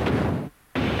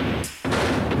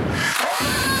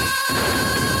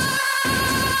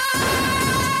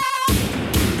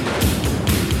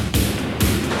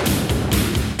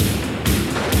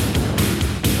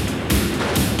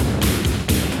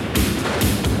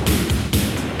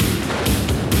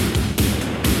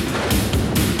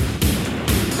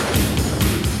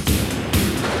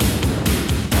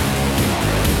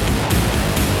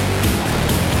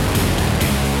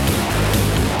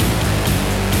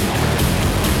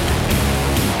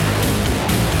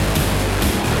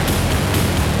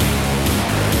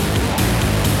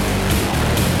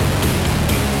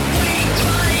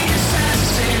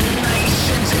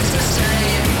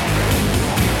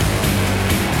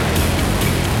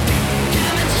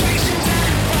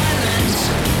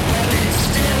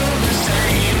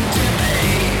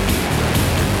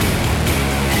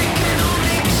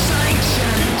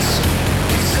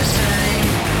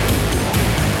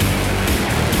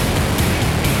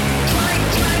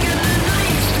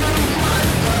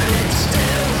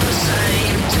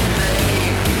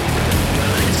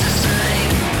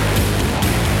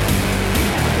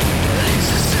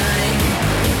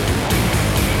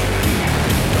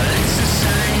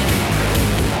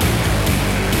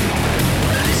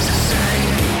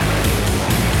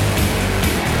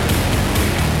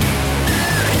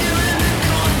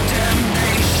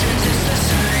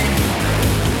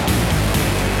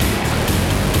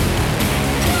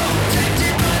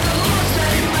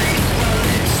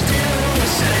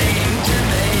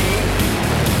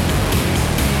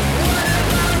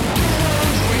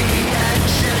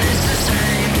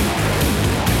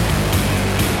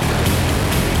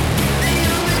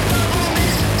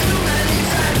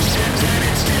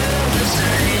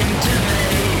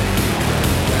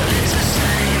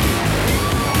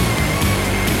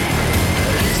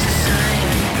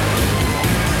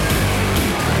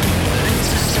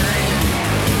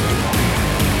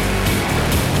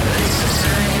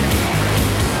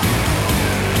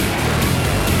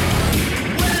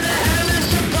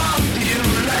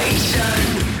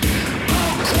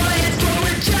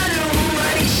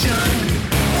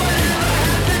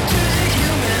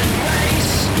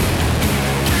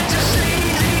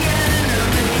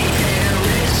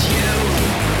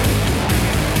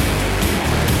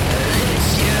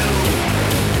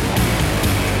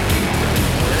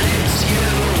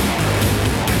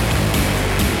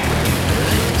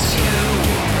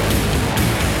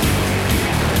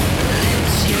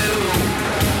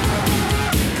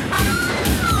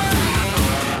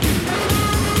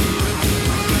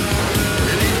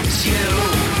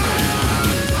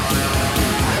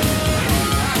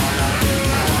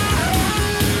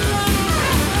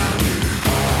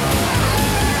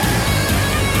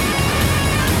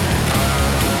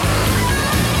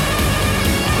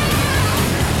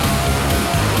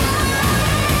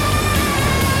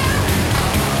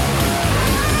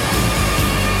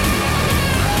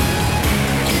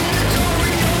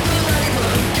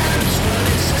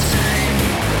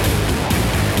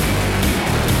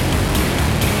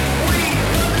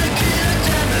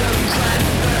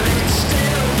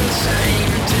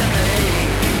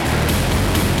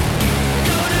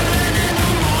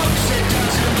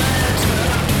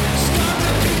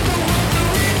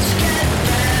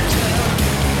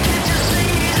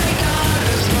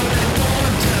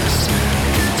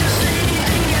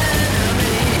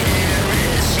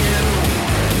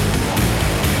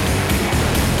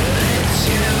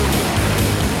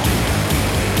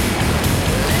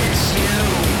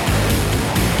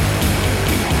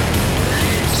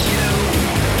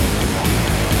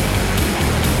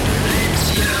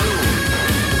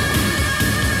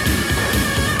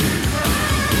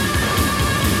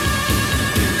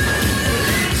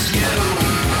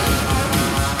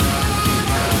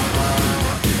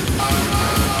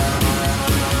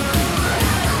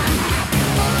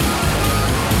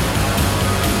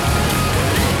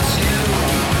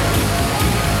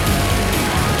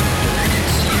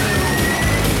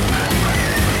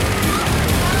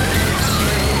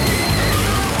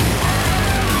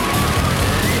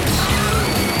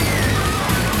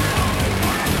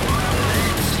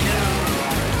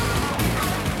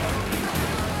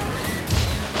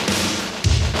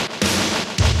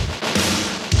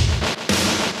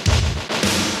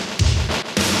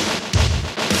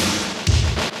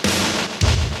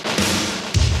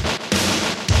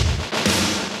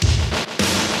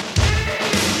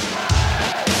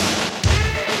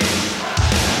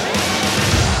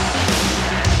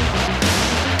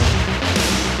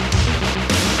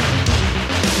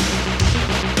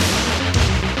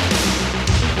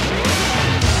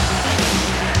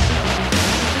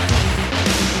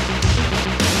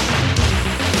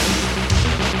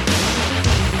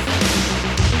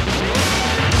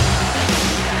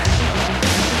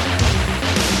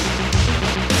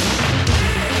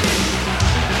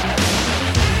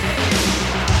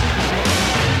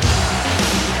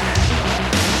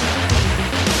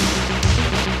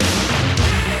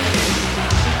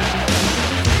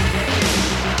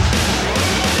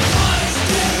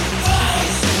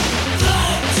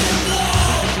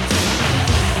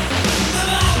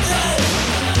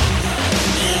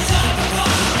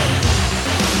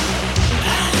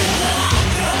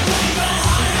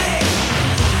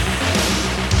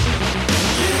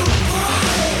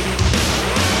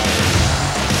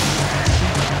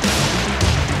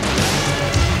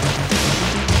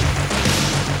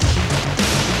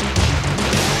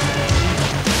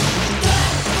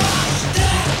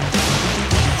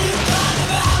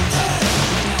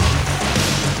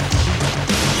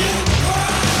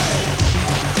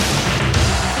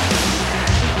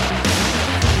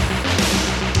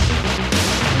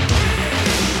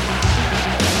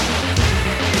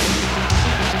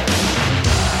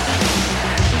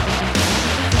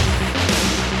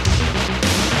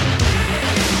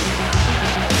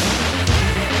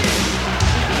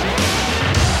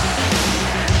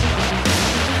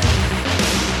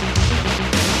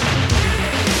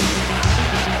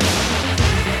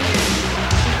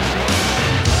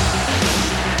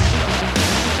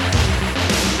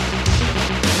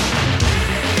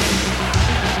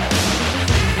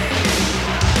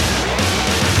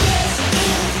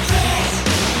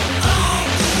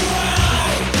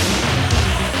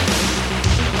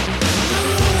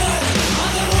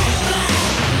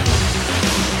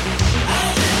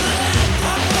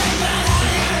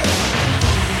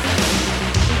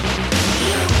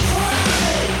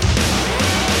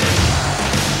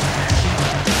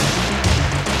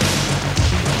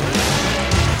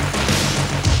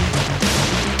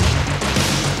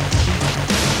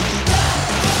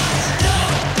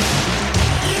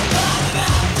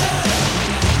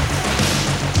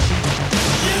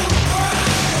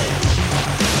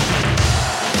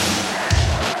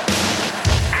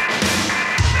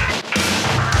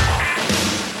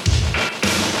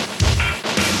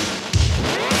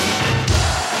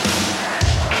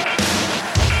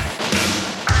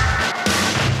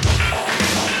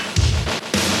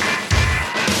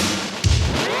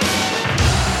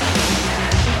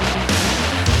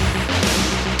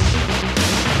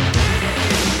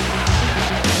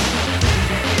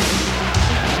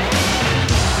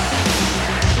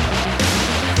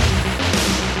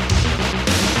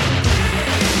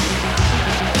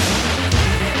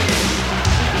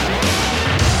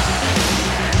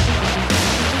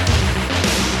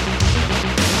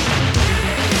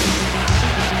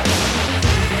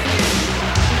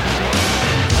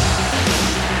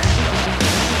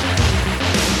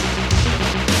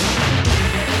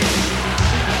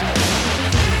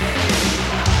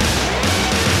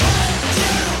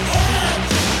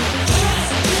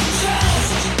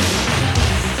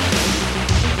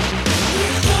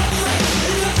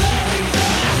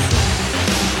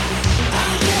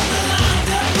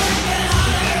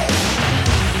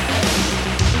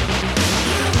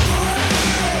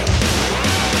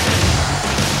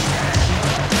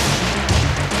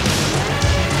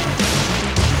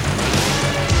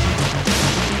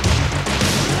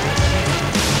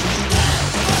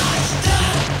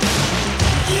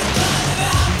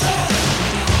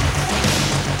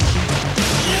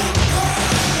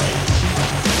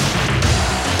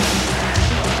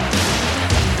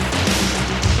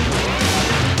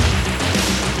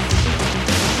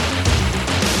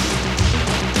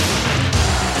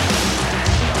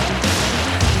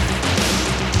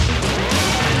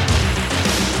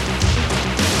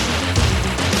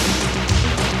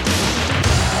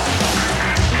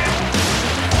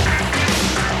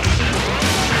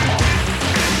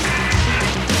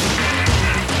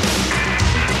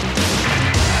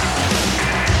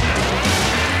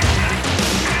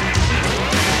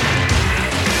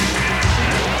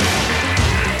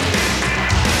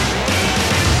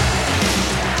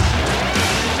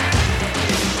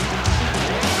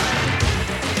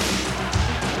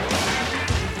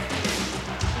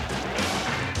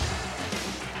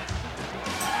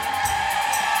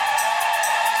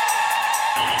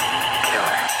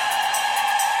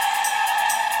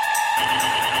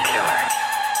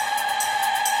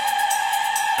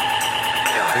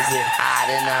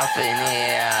 up in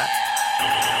here.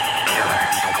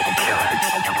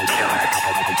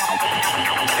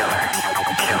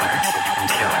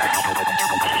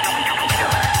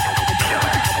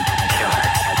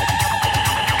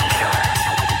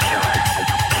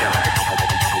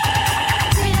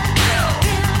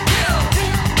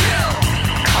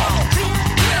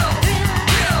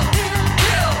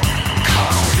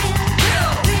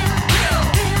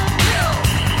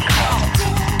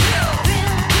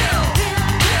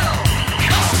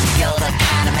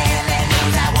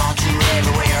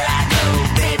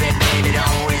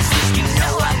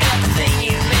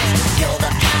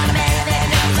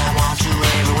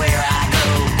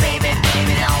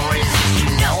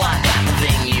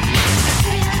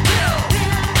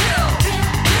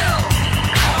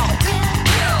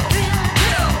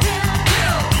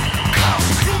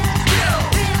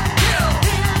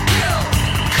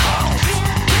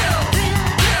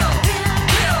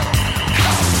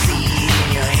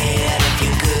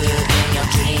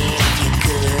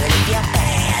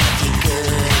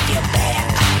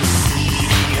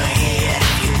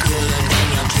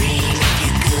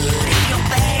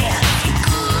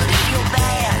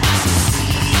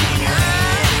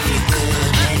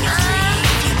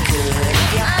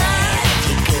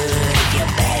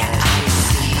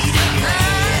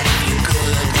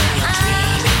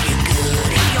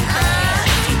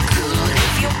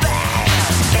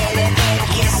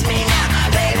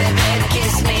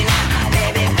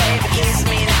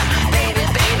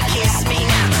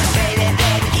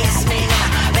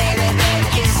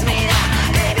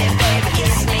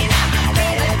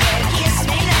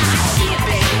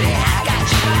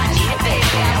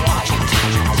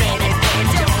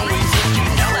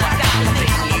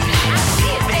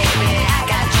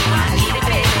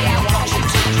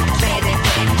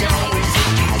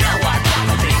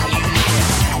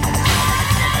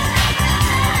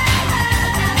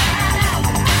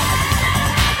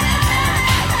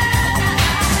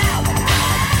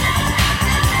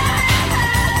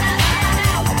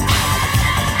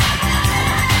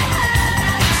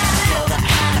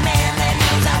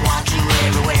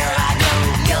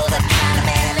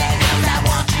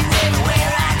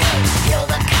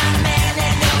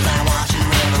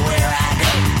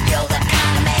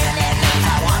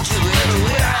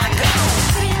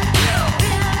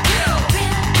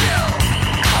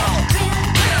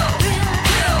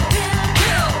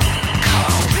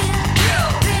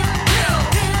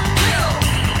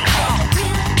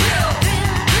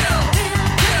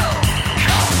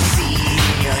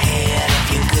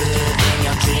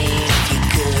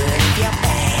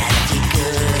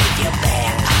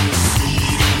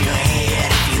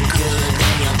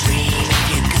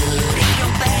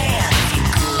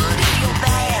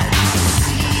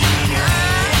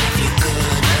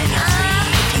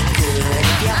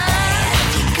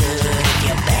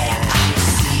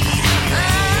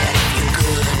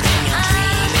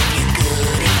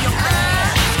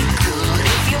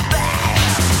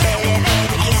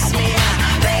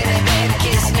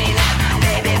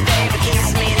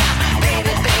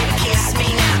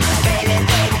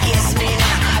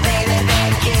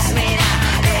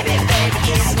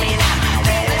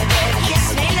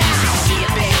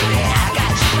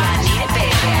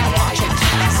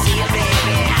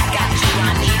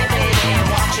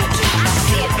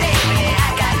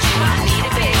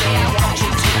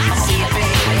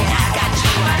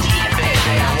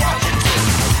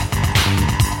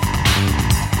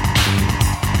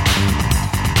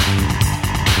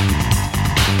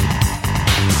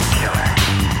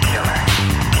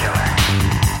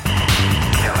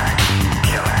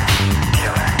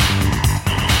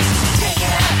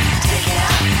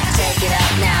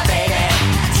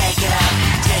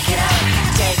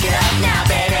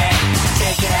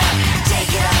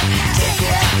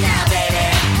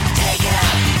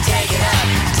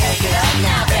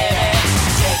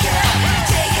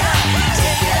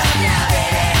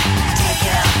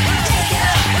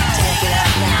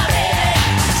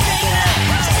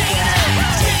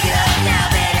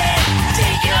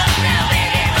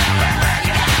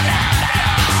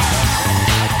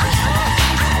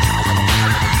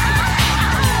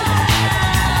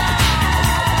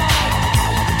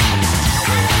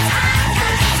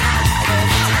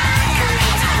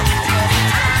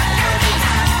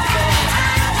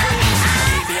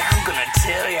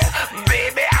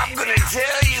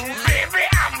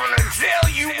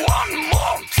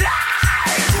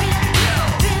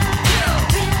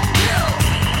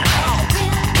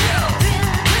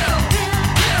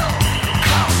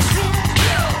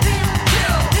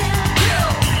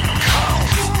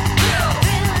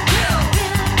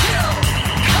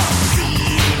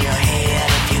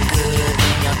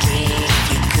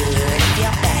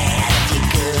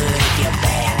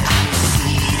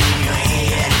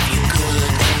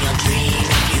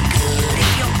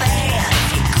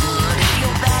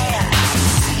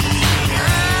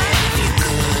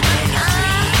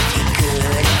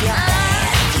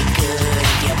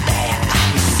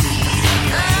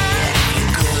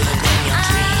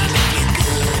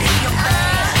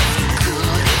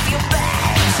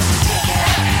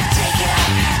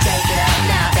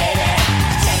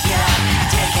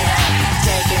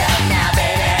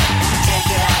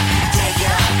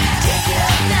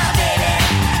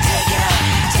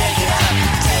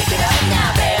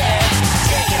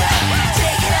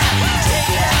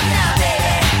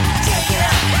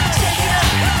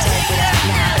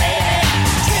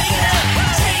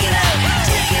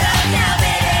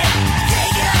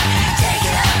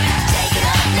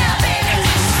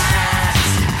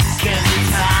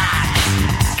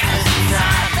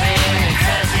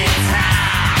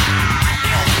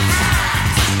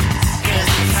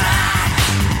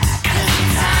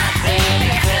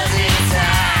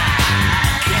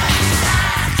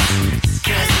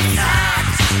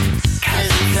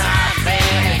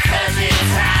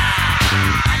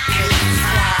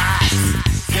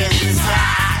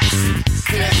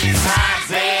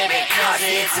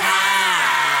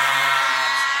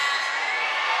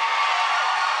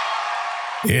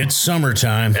 It's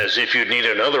summertime. As if you'd need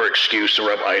another excuse to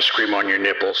rub ice cream on your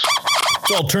nipples.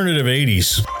 It's Alternative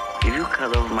 80s. If you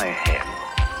cut off my hair,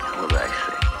 what would I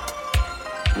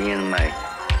say? Me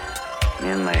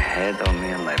and my head or me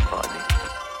and my body?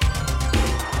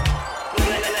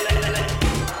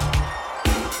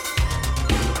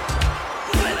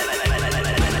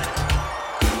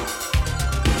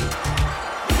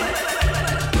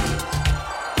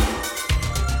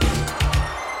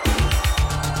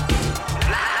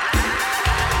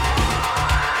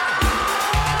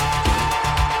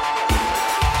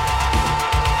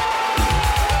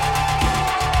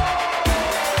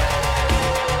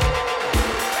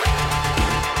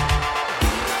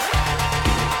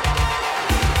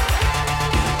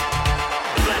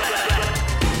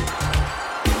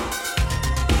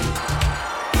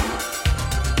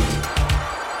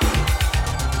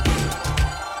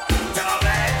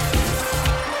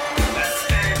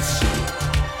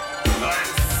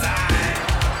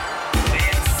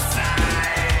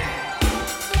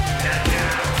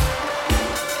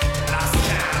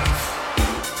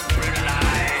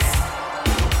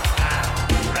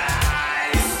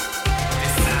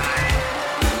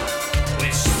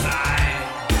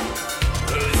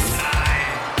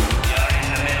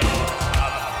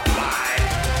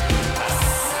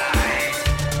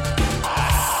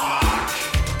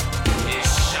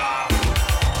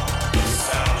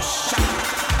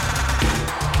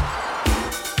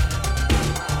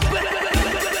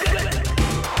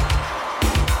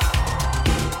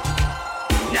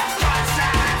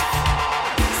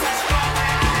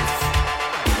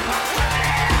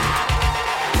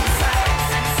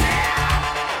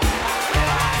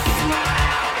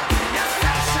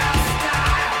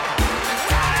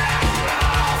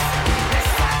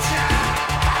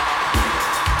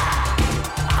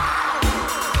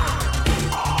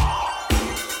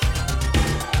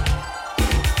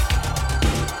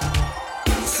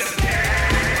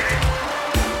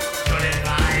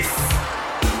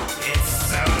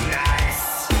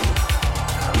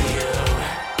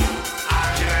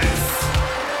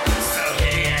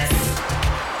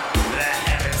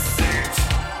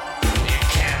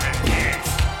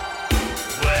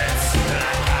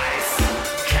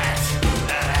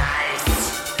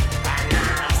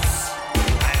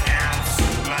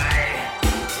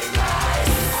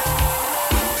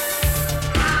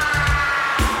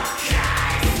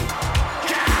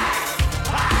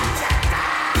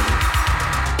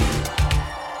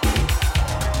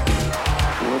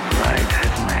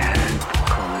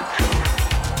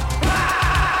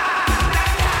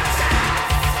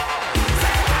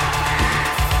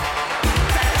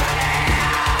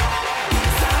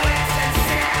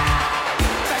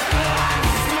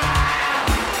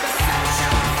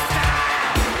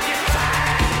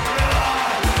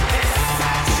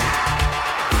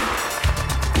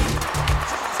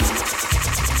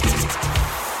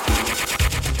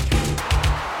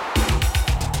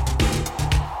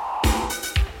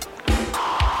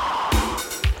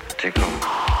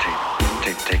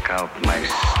 Take out my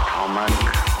stomach,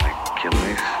 my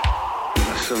kidneys,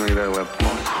 assuming that were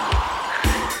possible.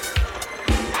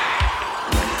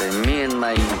 I say me and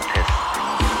my intestines.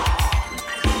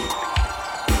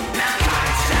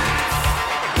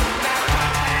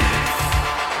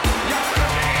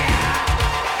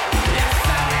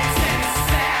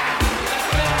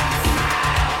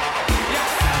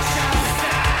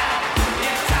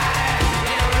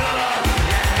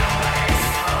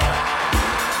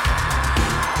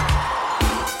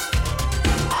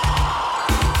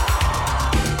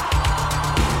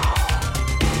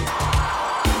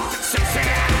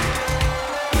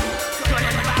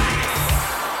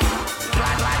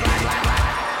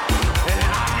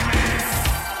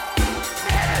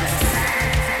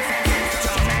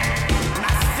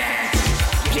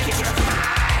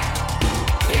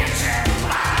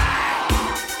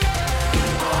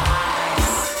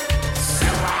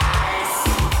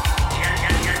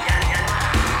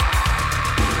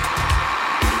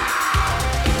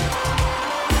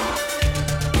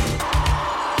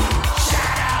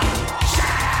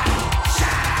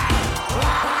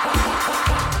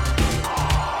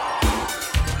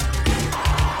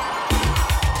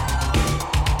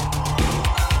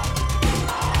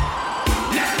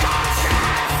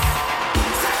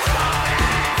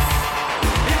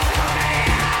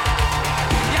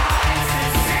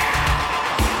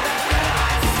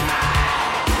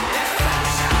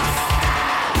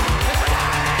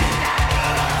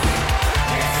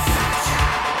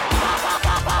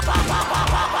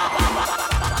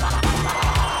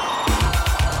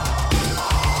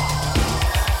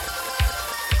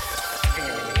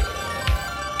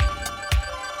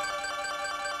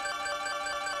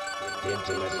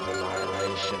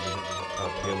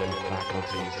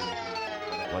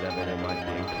 whatever they might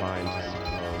be inclined to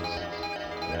suppose,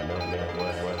 that no mere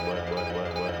word,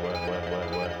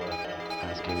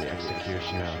 asking the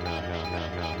executioner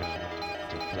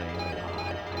to play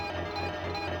alive.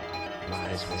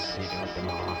 Lies will seek out them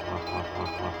all.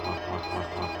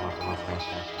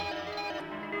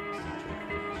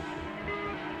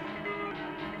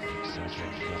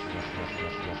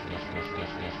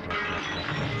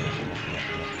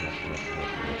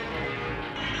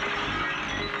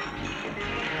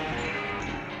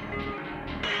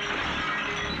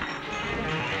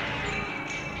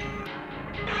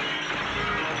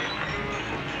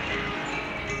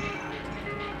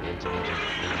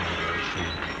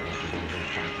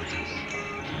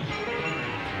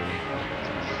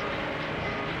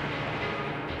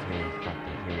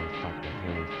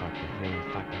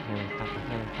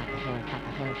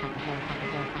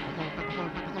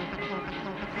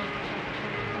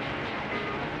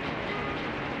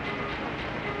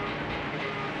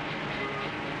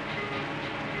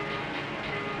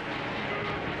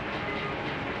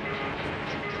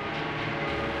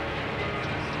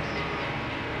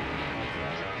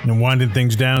 And winding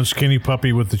things down, Skinny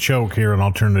Puppy with the Choke here on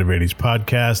Alternative 80s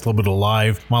Podcast. A little bit of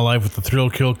live, My Life with the Thrill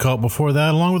Kill Cult before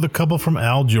that, along with a couple from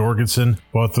Al Jorgensen,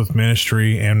 both with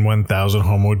Ministry and 1000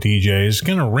 Homo DJs.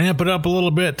 Gonna ramp it up a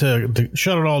little bit to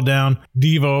shut it all down.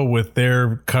 Devo with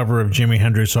their cover of Jimi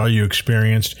Hendrix, Are You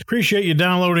Experienced? Appreciate you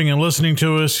downloading and listening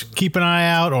to us. Keep an eye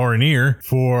out or an ear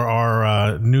for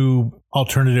our new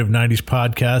Alternative 90s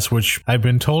Podcast, which I've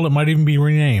been told it might even be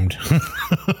renamed.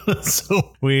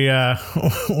 So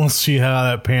we'll see how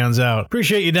that pans out.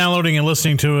 Appreciate you downloading and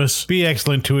listening to us. Be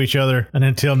excellent to each other. And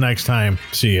until next time,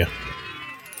 see ya.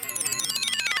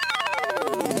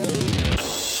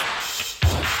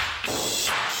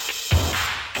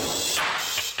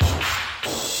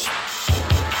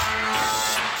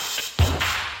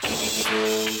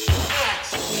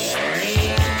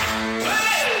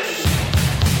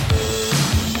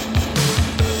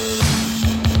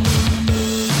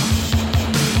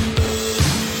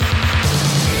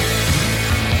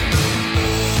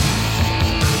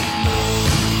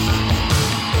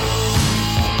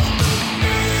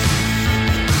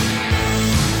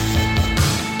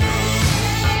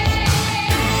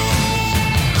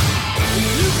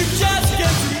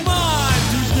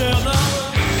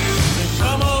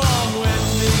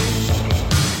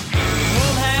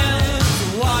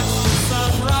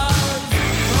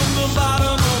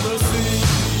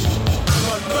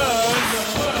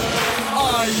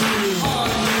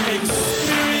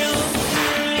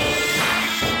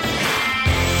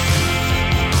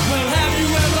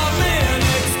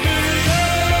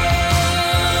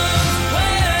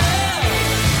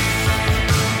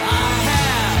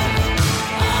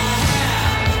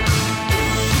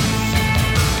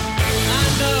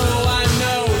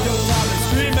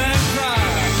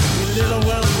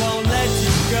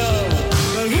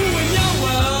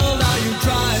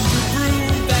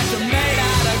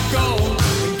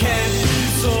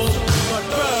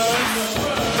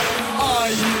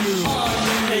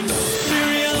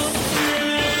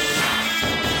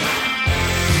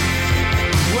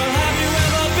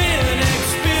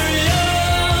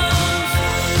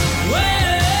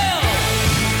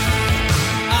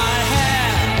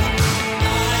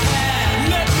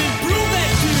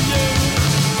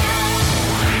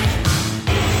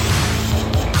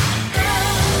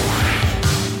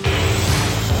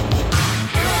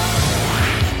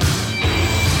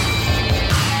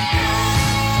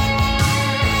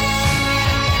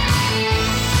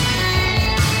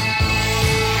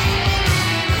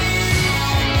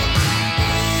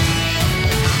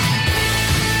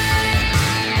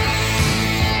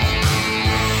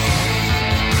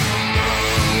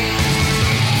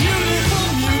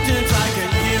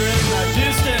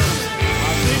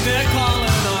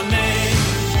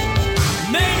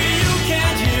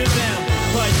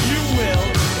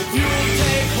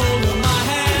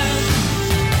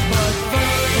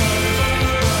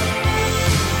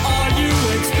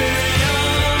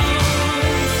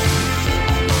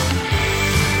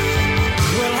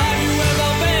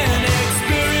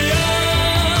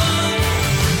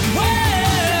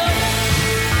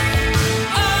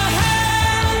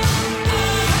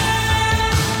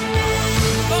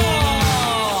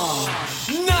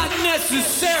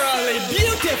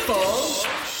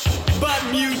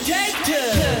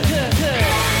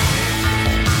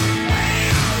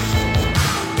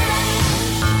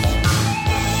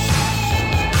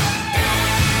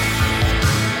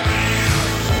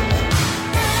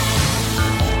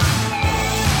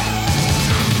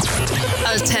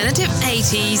 Alternative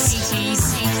 80s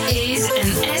is an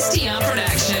SDR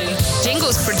production.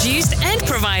 Jingles produced and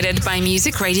provided by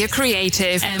Music Radio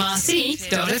Creative,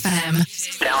 MRC.fm.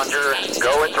 Challenger,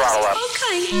 go and throttle up.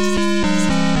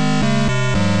 Okay.